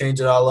decided to change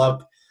it all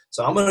up.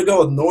 So I'm gonna go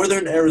with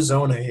Northern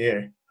Arizona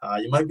here.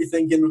 You might be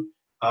thinking,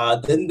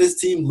 didn't this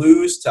team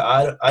lose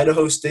to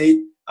Idaho State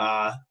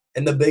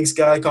in the Big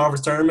Sky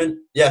Conference tournament?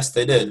 Yes,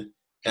 they did,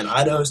 and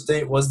Idaho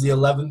State was the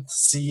 11th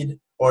seed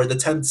or the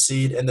 10th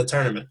seed in the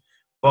tournament,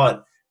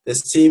 but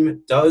this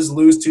team does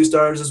lose two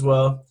starters as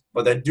well,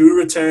 but they do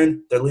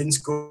return their leading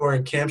scorer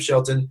in Cam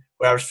Shelton,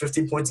 who averaged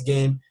 15 points a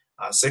game,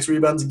 6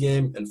 rebounds a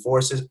game, and four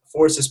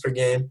assists per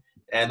game.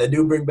 And they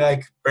do bring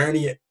back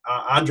Bernie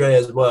Andre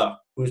as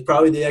well, who's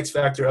probably the X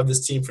factor of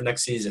this team for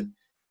next season.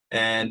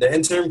 And the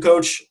interim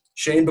coach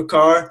Shane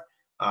Bakar,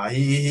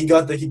 he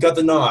got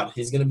the nod.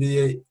 He's going to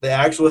be the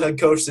actual head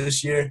coach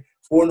this year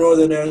for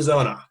Northern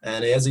Arizona,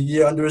 and he has a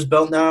year under his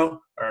belt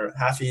now, or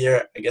half a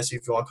year, I guess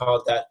if you want to call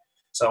it that.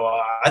 So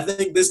I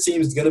think this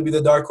team is going to be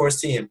the dark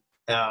horse team.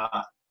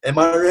 In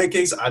my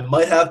rankings, I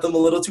might have them a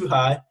little too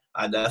high.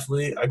 I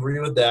definitely agree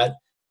with that.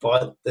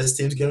 But this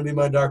team's going to be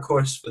my dark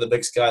horse for the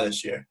Big Sky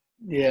this year.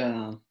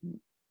 Yeah,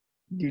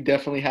 you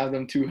definitely have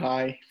them too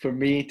high for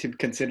me to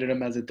consider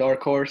them as a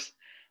dark horse.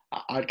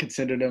 I'd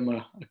consider them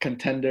a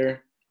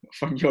contender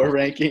from your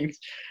rankings.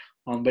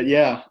 But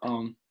yeah,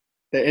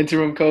 the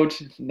interim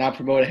coach, not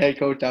promote a head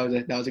coach,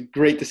 that was a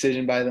great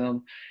decision by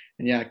them.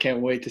 And yeah, I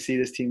can't wait to see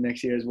this team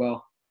next year as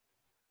well.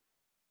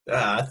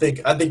 I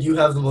think you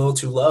have them a little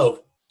too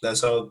low.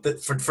 So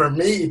for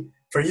me,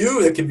 for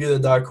you, it could be the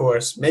dark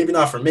horse. Maybe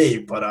not for me,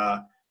 but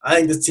I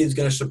think this team's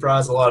going to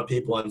surprise a lot of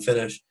people and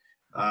finish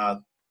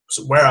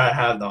where I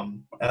have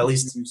them, at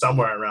least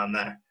somewhere around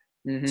there.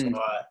 So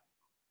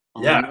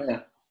Mm-hmm. yeah, Yeah.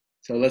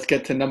 So let's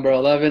get to number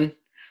 11.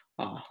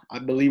 I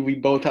believe we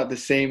both have the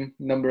same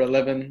number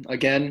 11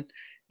 again.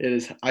 It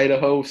is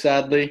Idaho,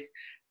 sadly.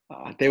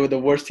 They were the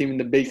worst team in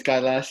the Big Sky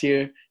last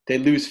year. They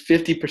lose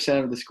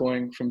 50% of the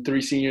scoring from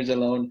three seniors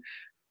alone.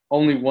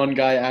 Only one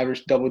guy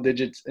averaged double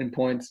digits in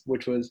points,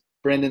 which was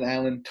Brandon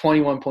Allen,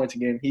 21 points a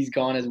game. He's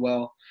gone as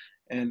well.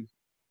 And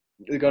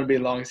it's going to be a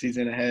long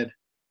season ahead.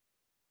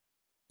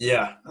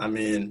 yeah. I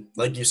mean,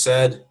 like you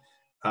said,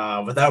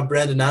 without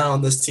Brandon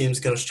Allen, this team's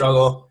going to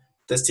struggle.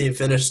 This team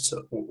finished,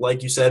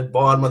 like you said,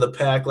 bottom of the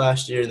pack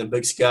last year in the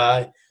Big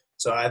Sky.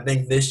 So I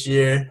think this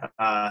year,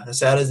 as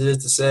sad as it is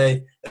to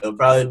say, it'll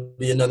probably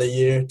be another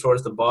year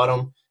towards the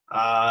bottom.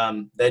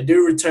 They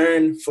do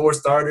return four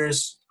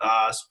starters,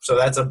 so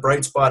that's a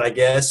bright spot, I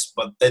guess.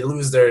 But they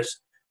lose their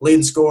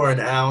leading scorer in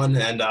Allen,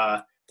 and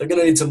they're going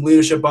to need some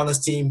leadership on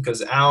this team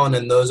because Allen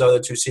and those other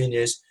two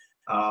seniors,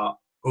 uh,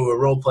 who were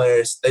role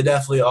players, they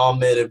definitely all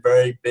made a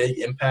very big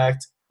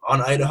impact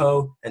on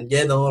Idaho and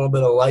gave them a little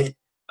bit of light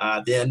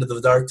at the end of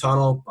the dark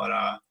tunnel. But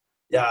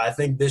yeah, I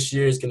think this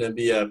year is going to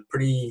be a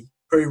pretty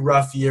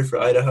rough year for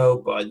Idaho.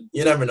 But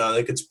you never know;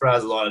 they could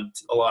surprise a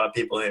lot of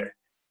people here.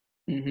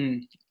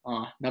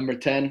 Number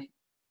 10,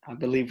 I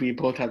believe we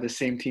both have the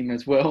same team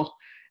as well.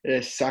 It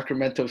is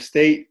Sacramento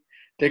State.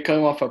 They're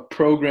coming off a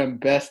program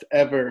best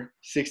ever,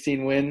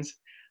 16 wins.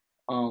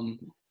 Um,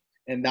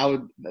 and that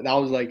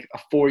was like a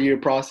 4-year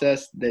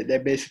process. They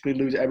basically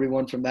lose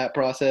everyone from that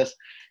process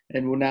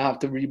and will now have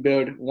to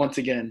rebuild once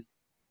again.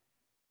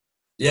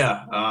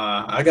 Yeah,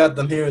 I got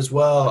them here as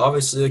well.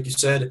 Obviously, like you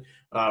said,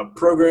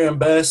 program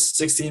best,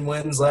 16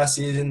 wins last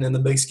season in the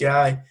Big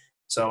Sky.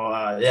 So,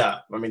 yeah,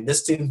 I mean,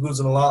 this team's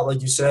losing a lot,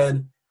 like you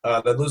said.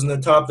 They're losing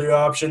their top three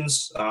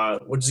options,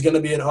 which is going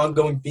to be an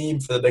ongoing theme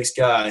for the Big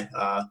Sky.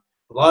 A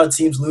lot of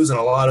teams losing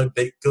a lot of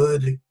big,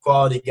 good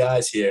quality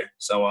guys here.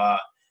 So,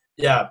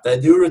 yeah, they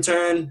do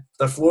return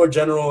the floor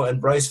general and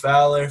Bryce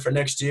Fowler for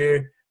next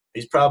year.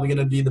 He's probably going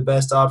to be the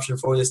best option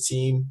for this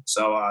team.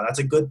 So that's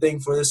a good thing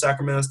for the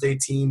Sacramento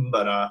State team.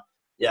 But,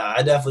 yeah,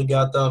 I definitely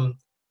got them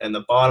in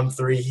the bottom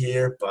three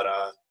here. But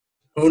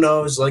who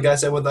knows? Like I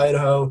said with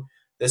Idaho,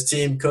 this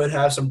team could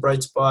have some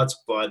bright spots,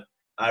 but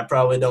I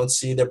probably don't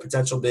see their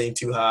potential being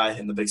too high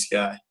in the Big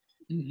Sky.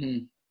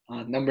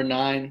 Number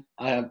 9,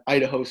 I have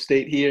Idaho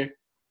State here.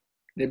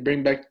 They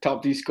bring back the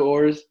top 3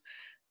 scorers.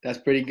 That's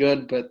pretty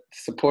good, but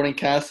supporting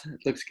cast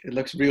it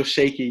looks real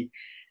shaky,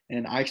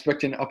 and I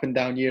expect an up and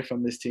down year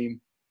from this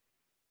team.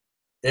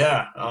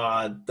 Yeah,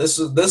 this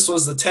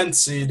was the 10th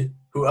seed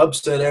who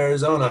upset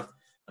Arizona,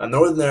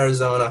 Northern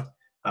Arizona.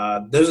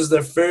 This is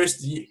their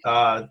first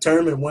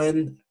tournament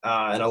win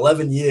in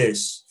 11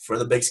 years for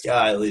the Big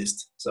Sky, at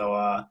least. So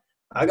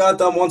I got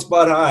them one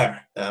spot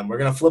higher. We're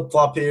gonna flip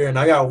flop here, and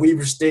I got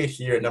Weaver State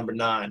here at number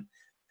 9.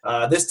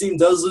 This team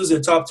does lose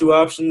their top two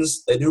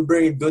options. They do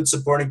bring a good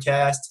supporting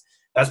cast.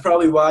 That's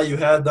probably why you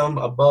had them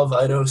above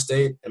Idaho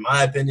State, in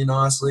my opinion,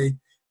 honestly.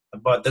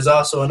 But there's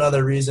also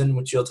another reason,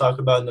 which you'll talk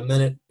about in a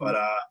minute. But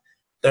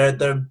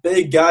their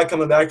big guy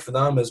coming back for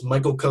them is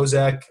Michael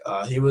Kozak.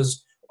 He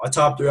was a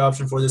top three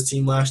option for this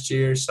team last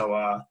year.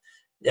 So,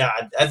 yeah,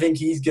 I think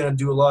he's going to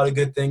do a lot of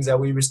good things at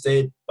Weber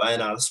State.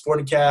 And the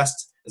supporting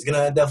cast is going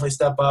to definitely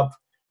step up.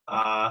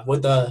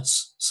 with the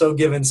so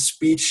given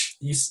speech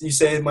you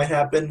say it might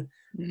happen.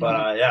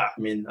 But Hmm. yeah, I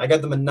mean, I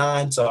got them at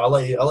 9, so I'll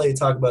let you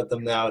talk about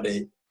them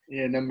nowadays.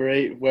 Yeah, number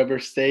 8, Weber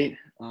State.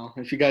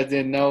 If you guys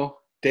didn't know,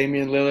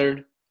 Damian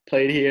Lillard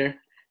played here,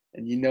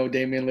 and you know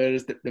Damian Lillard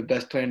is the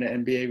best player in the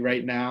NBA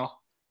right now.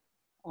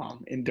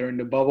 And during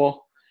the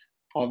bubble,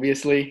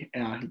 obviously,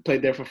 he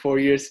played there for 4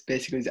 years.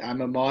 Basically, his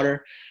alma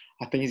mater.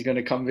 I think he's going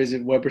to come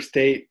visit Weber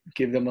State,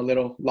 give them a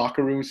little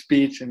locker room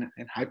speech, and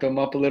hype them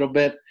up a little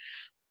bit.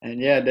 And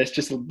yeah, there's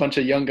just a bunch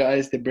of young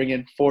guys. They bring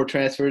in 4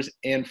 transfers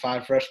and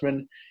 5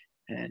 freshmen.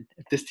 And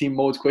if this team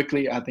molds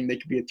quickly, I think they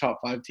could be a top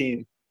 5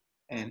 team.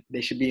 And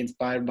they should be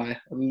inspired by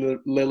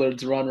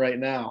Lillard's run right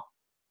now.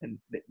 And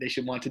they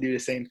should want to do the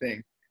same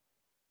thing.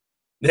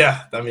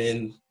 Yeah, I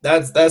mean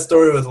that's that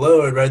story with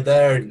Lillard right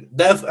there.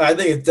 I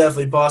think it's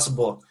definitely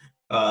possible.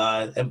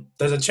 And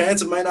there's a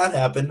chance it might not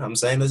happen. I'm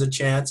saying there's a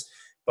chance,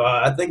 but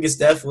I think it's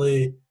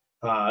definitely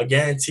a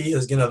guarantee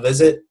he's gonna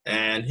visit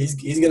and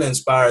he's gonna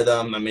inspire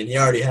them. I mean, he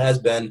already has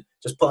been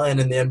just playing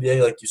in the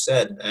NBA like you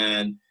said,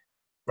 and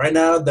right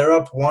now they're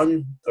up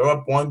one. They're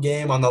up one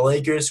game on the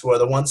Lakers, who are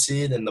the 1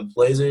 seed, and the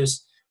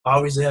Blazers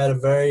obviously had a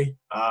very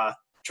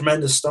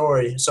tremendous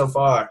story so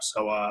far.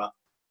 So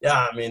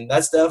yeah, I mean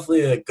that's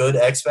definitely a good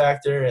X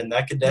factor, and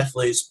that could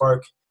definitely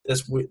spark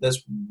this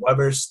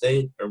Weber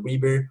State or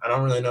Weber. I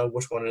don't really know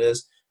which one it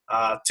is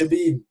to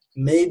be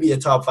maybe a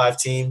top 5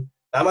 team.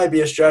 That might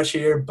be a stretch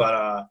here,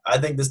 but I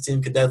think this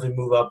team could definitely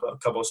move up a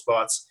couple of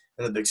spots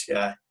in the Big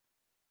Sky.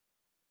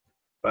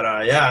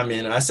 But yeah, I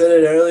mean, I said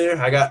it earlier.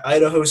 I got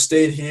Idaho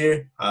State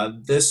here.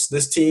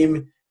 This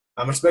team,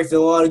 I'm expecting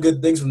a lot of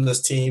good things from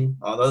this team,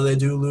 although they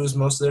do lose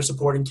most of their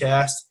supporting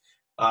cast.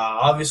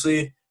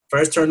 Obviously,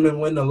 first tournament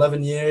win in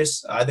 11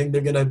 years. I think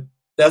they're gonna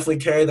definitely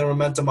carry the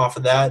momentum off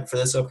of that for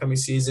this upcoming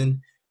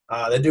season.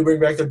 They do bring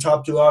back their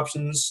top 2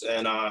 options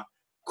and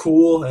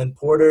Cool and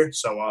Porter,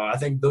 so I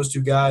think those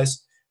 2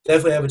 guys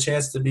definitely have a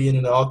chance to be in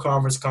an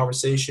all-conference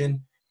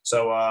conversation.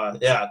 So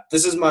yeah,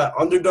 this is my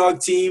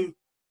underdog team,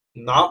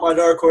 not my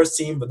dark horse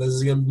team, but this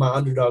is gonna be my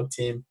underdog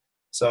team.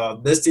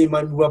 So this team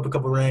might move up a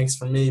couple ranks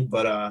for me,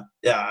 but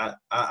yeah,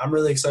 I'm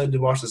really excited to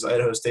watch this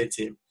Idaho State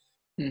team.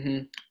 Hmm.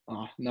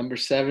 Number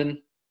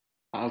 7,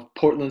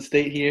 Portland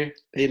State here.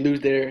 They lose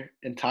their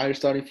entire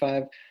starting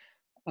 5.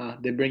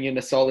 They bring in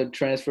a solid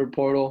transfer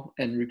portal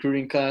and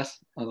recruiting class.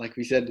 Like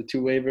we said, the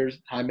 2 waivers,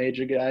 high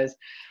major guys.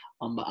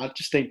 I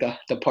just think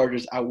the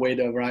partners outweigh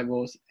the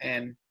rivals,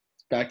 and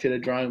it's back to the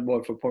drawing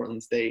board for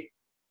Portland State.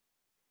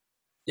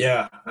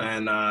 Yeah,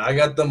 and I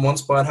got them 1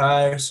 spot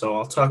higher, so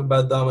I'll talk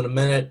about them in a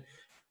minute.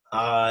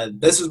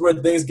 This is where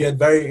things get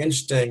very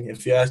interesting,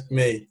 if you ask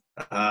me.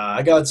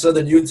 I got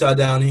Southern Utah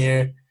down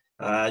here.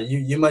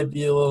 You might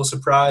be a little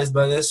surprised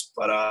by this,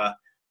 but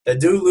they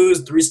do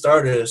lose 3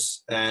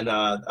 starters, and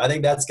I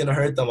think that's going to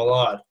hurt them a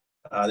lot.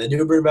 They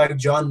do bring back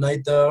John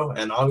Knight, though,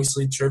 and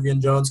obviously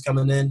Trivian Jones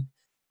coming in.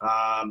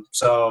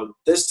 So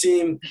this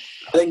team,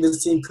 I think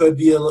this team could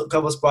be a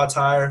couple spots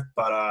higher,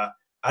 but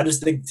I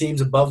just think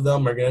teams above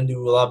them are going to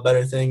do a lot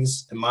better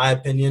things, in my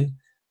opinion.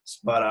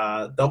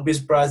 But don't be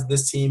surprised if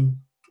this team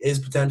is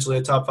potentially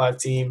a top 5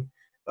 team.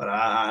 But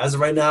as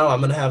of right now, I'm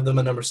going to have them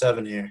at number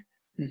 7 here.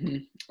 Hmm.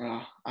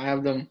 I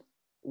have them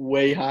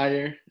way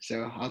higher,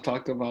 so I'll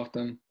talk about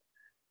them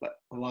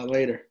a lot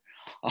later.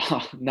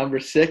 Number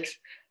 6,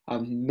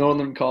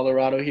 Northern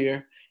Colorado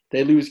here.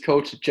 They lose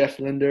coach Jeff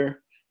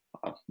Linder.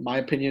 My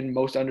opinion,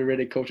 most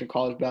underrated coach in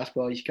college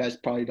basketball. You guys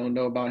probably don't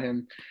know about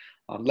him.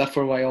 Left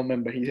for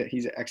Wyoming, but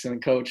he's an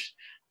excellent coach.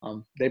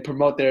 They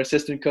promote their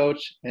assistant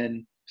coach,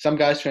 and some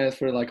guys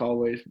transfer like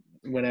always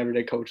whenever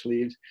their coach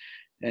leaves.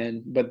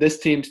 But this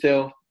team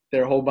still,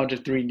 they're a whole bunch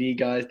of 3D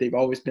guys. They've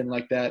always been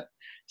like that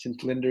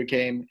since Linder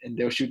came, and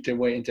they'll shoot their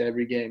way into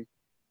every game.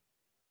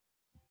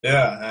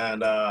 Yeah,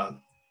 and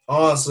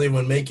honestly,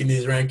 when making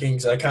these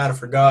rankings, I kind of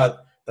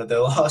forgot that they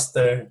lost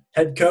their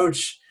head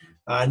coach.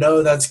 I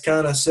know that's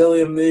kind of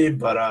silly of me,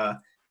 but I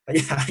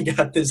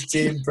got this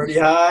team pretty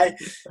high.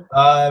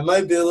 It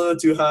might be a little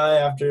too high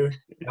after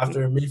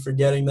me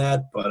forgetting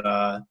that,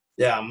 but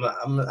yeah,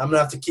 I'm gonna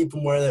have to keep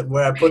them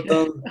where I put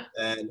them,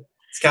 and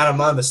it's kind of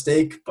my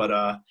mistake.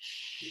 But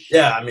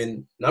yeah, I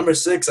mean, number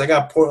 6, I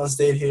got Portland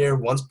State here,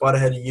 1 spot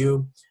ahead of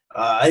you.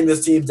 I think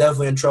this team's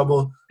definitely in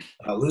trouble,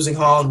 losing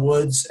Holland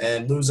Woods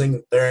and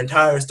losing their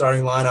entire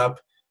starting lineup.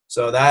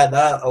 So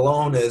that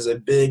alone is a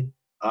big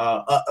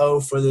uh-oh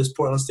for this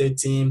Portland State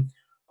team.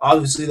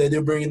 Obviously, they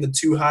do bring in the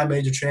 2 high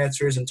major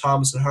transfers in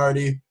Thomas and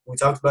Hardy, we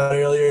talked about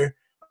earlier.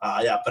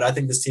 Yeah, but I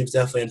think this team's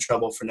definitely in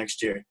trouble for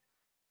next year.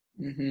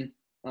 Hmm.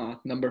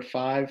 Number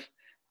 5,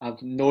 I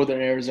have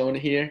Northern Arizona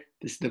here.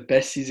 This is the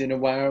best season in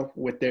a while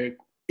with their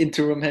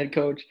interim head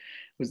coach.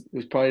 It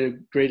was probably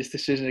the greatest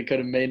decision they could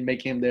have made,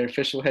 making him their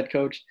official head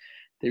coach.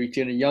 They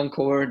retain a young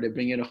core. They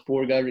bring in a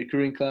 4-guy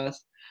recruiting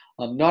class.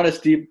 Not as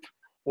deep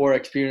or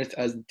experienced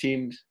as the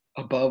teams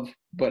above,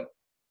 but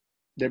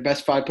their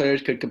best 5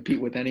 players could compete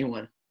with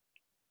anyone.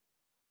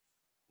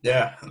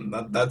 Yeah, and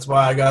that's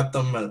why I got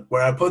them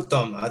where I put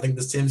them. I think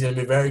this team's going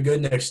to be very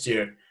good next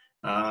year.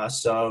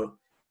 So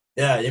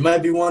Yeah, you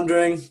might be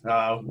wondering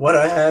what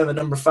I have at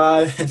number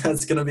five, and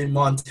that's going to be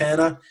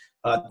Montana.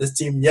 This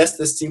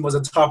team was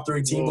a top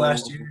three team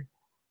last Whoa. year.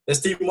 This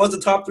team was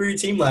a top three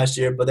team last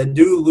year, but they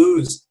do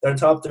lose their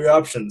top three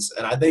options,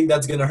 and I think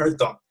that's going to hurt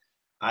them.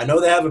 I know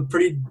they have a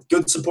pretty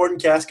good supporting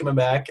cast coming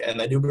back, and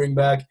they do bring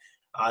back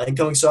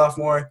incoming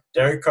sophomore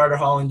Derek Carter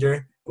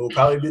Hollinger, who will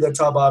probably be their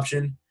top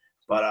option.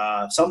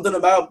 But something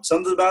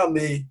about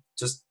me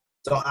just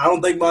I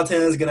don't think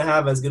Montana is going to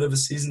have as good of a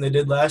season they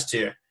did last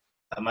year.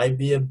 That might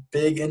be a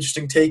big,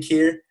 interesting take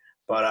here,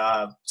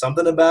 but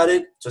something about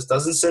it just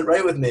doesn't sit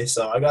right with me.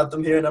 So I got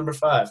them here at number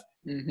five.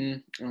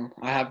 I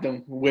have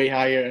them way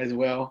higher as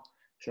well,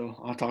 so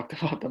I'll talk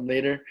about them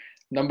later.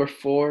 Number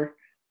four,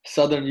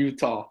 Southern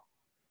Utah.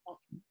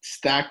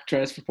 Stacked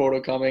transfer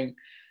portal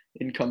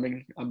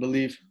incoming, I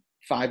believe,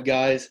 five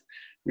guys.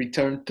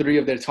 Returned three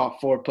of their top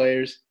four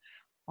players.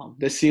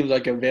 This seems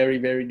like a very,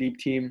 very deep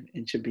team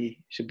and should be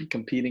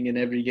competing in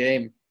every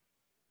game.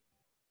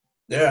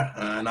 Yeah,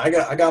 and I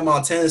got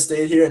Montana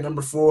State here at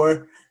number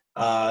four.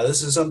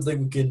 This is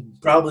something we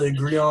could probably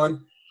agree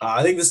on.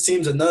 I think this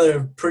team's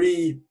another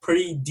pretty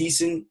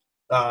decent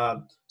uh,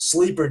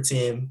 sleeper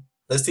team.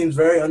 This team's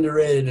very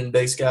underrated in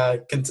Big Sky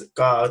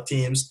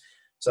teams.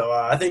 So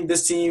I think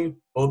this team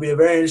will be a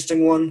very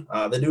interesting one.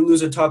 They do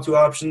lose their top two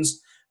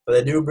options, but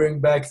they do bring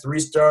back three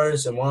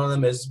stars, and one of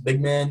them is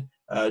big man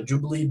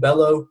Jubilee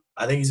Bello.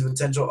 I think he's a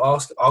potential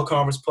all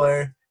conference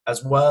player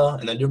as well,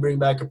 and they do bring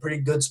back a pretty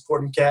good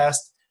supporting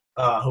cast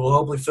who will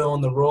hopefully fill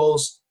in the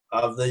roles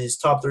of these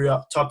top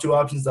two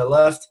options that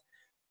left.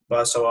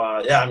 But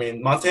so yeah, I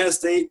mean Montana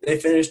State they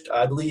finished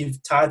I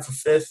believe tied for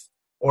fifth,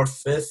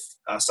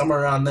 somewhere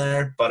around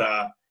there.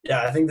 But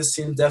yeah, I think this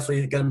team's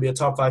definitely going to be a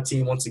top five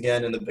team once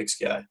again in the Big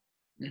Sky.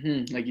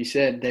 Like you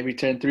said, they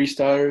returned three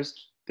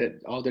starters.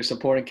 That all their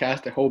supporting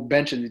cast, their whole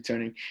bench is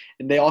returning,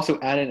 and they also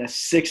added a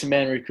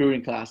six-man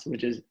recruiting class,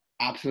 which is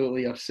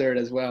absolutely absurd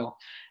as well.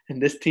 And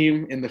this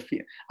team in the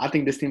field, I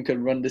think this team could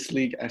run this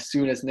league as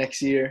soon as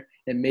next year,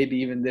 and maybe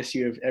even this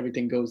year if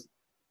everything goes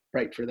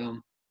right for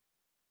them.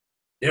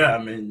 Yeah,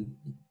 I mean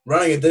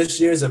running it this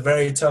year is a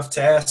very tough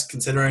task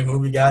considering who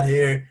we got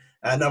here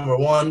at number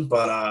one.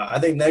 But I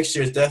think next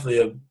year is definitely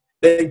a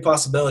big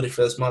possibility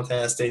for this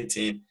Montana State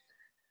team.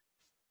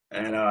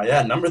 And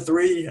yeah, number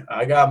three,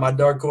 I got my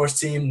dark horse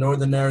team,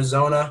 Northern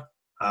Arizona.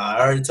 I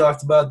already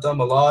talked about them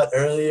a lot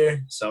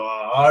earlier. So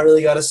all I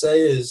really got to say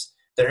is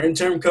their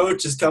interim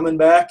coach is coming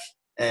back,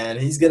 and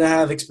he's going to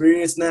have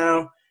experience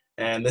now.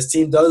 And this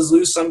team does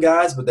lose some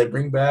guys, but they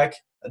bring back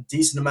a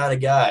decent amount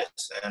of guys.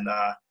 And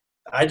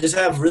I just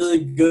have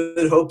really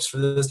good hopes for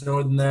this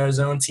Northern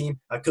Arizona team.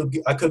 I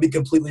could be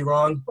completely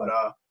wrong, but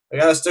I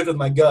got to stick with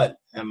my gut.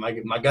 And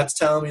my gut's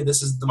telling me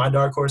this is my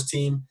dark horse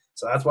team.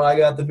 So that's why I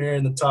got them here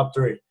in the top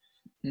three.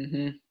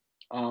 hmm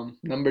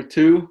Number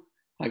two,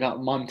 I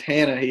got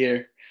Montana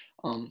here.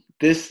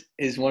 This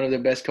is one of the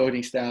best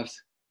coaching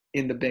staffs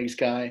in the Big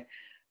Sky.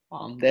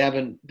 They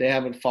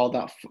haven't fell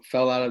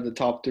out of the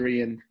top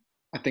three in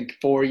I think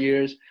 4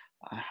 years.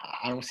 I,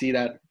 I don't see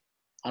that.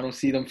 I don't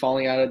see them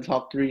falling out of the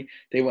top three.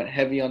 They went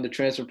heavy on the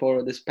transfer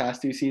portal this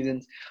past two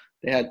seasons.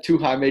 They had two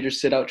high major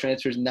sit-out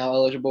transfers now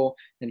eligible,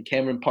 and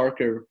Cameron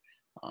Parker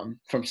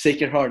from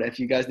Sacred Heart. If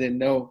you guys didn't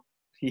know,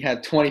 he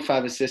had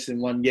 25 assists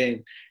in one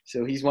game.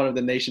 So he's one of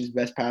the nation's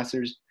best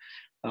passers.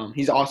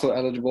 He's also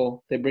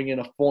eligible. They bring in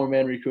a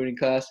four-man recruiting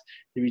class.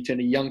 They return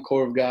a young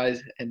core of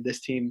guys, and this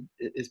team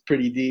is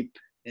pretty deep,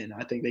 and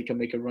I think they can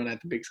make a run at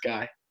the Big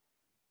Sky.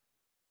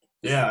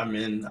 Yeah, I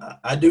mean,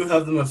 I do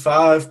have them at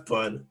five,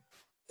 but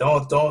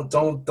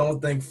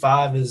don't think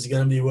five is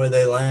going to be where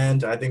they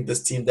land. I think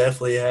this team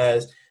definitely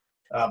has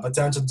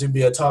potential to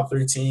be a top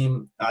three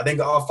team. I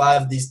think all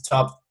five of these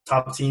top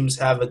teams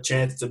have a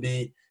chance to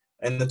be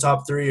in the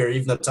top three or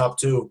even the top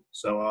two.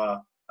 So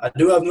I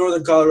do have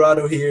Northern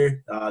Colorado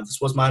here. This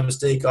was my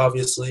mistake,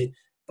 obviously,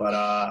 but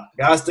I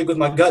gotta stick with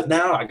my gut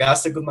now. I gotta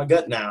stick with my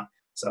gut now.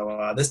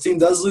 So this team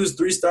does lose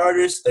three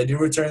starters. They do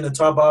return the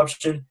top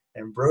option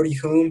and Brody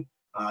Hume.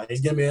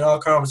 He's going to be an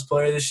all-conference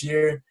player this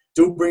year.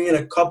 Do bring in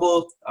a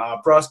couple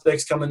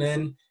prospects coming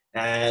in,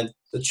 and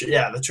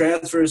the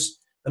transfers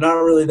are not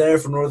really there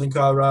for Northern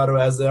Colorado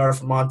as they are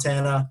for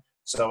Montana.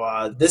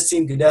 So this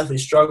team could definitely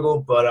struggle,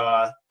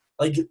 but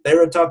like they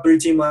were a top three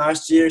team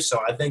last year,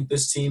 so I think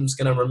this team's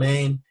going to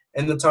remain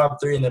in the top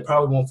three, and they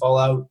probably won't fall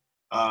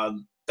out.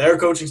 Their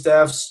coaching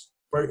staffs,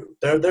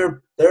 they're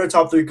a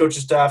top three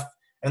coaching staff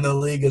in the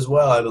league as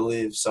well, I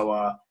believe.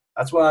 So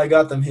that's why I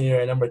got them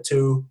here at number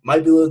two.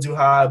 Might be a little too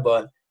high,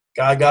 but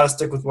I got to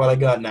stick with what I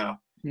got now.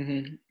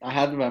 I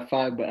have them at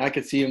five, but I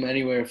could see them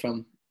anywhere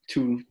from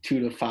two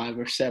to five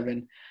or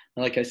seven.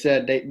 And like I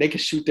said, they can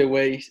shoot their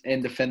way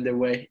and defend their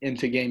way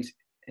into games,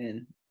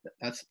 and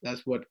that's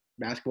what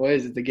basketball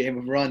is. It's a game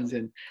of runs,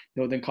 and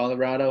Northern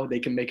Colorado they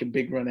can make a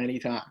big run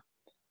anytime.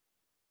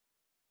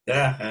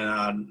 Yeah,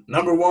 and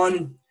number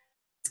one,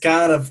 it's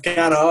kind of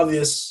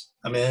obvious.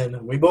 I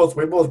mean, we both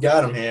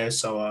got them here.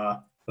 So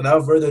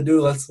without further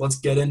ado, let's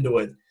get into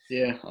it.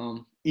 Yeah,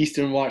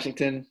 Eastern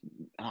Washington.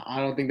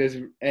 I don't think there's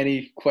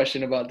any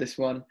question about this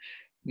one.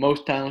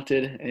 most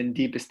talented and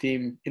deepest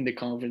team in the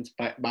conference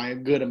by a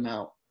good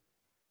amount.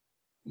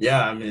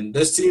 Yeah, I mean,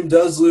 this team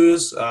does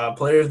lose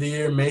Player of the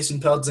Year, Mason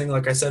Peltzing,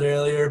 like I said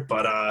earlier,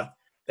 but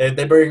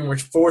they bring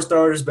four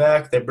starters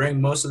back. They bring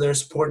most of their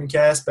supporting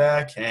cast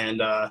back,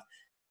 and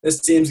this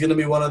team's going to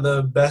be one of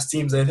the best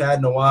teams they've had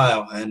in a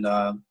while. And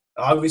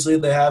obviously,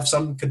 they have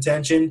some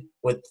contention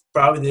with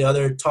probably the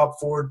other top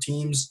four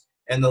teams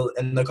in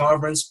the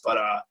conference, but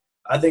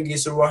I think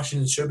Eastern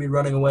Washington should be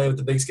running away with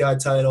the Big Sky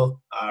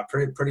title.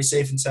 Pretty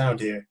safe and sound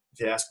here, if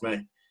you ask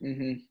me.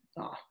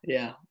 Mm-hmm.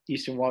 Yeah,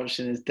 Eastern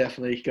Washington is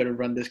definitely going to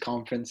run this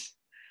conference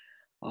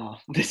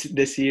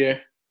this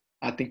year.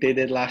 I think they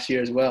did last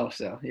year as well.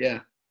 So yeah.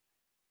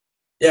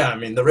 Yeah, I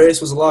mean, the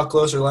race was a lot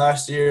closer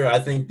last year. I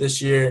think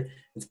this year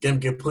it's going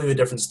to be a completely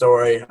different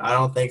story. I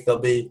don't think there'll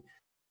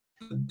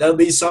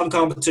be some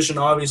competition,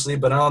 obviously,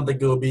 but I don't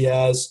think it will be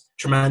as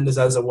tremendous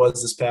as it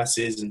was this past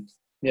season.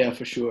 Yeah,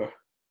 for sure.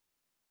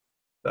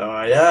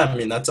 So, yeah, I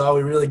mean, that's all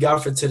we really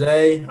got for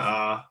today.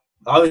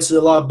 Obviously,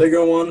 a lot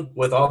bigger one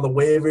with all the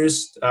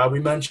waivers we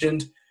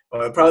mentioned.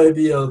 It'll probably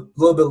be a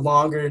little bit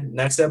longer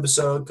next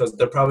episode because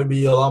there'll probably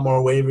be a lot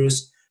more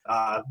waivers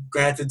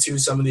granted to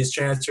some of these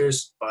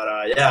transfers.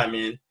 But, yeah, I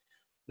mean,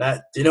 do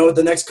you know what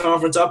the next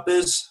conference up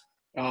is?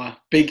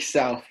 Big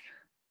South.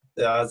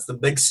 It's the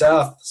Big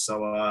South.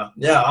 So,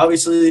 yeah,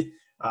 obviously,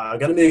 going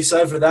to be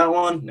excited for that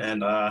one.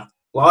 And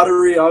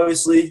lottery,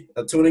 obviously,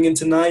 tuning in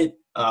tonight.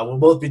 We'll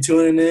both be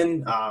tuning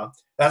in.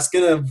 That's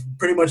going to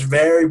pretty much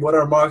vary what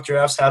our mock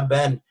drafts have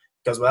been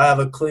because we'll have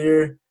a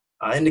clear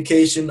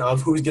indication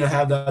of who's going to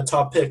have that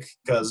top pick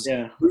because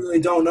Yeah. we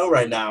really don't know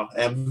right now.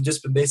 And we've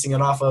just been basing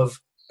it off of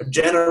a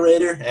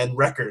generator and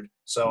record.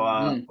 So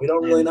we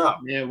don't really And know.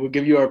 yeah, we'll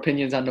give you our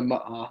opinions on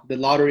the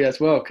lottery as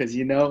well, because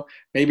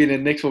maybe the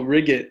Knicks will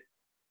rig it.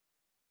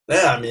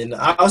 Yeah, I mean,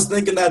 I was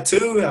thinking that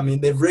too. I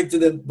mean, they've rigged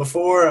it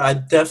before. I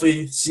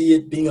definitely see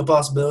it being a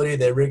possibility.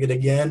 They rig it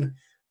again.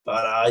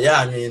 But,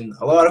 yeah, I mean,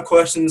 a lot of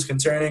questions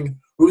concerning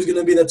who's going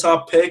to be the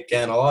top pick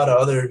and a lot of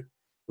other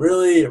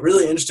really,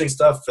 really interesting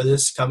stuff for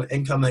this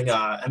incoming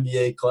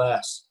NBA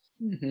class.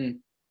 Mm-hmm.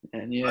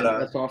 And yeah, But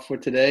that's all for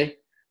today.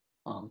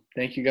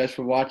 Thank you guys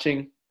for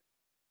watching.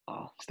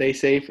 Stay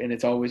safe, and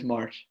it's always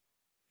March.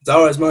 it's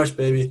always March,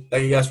 baby.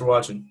 Thank you guys for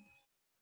watching.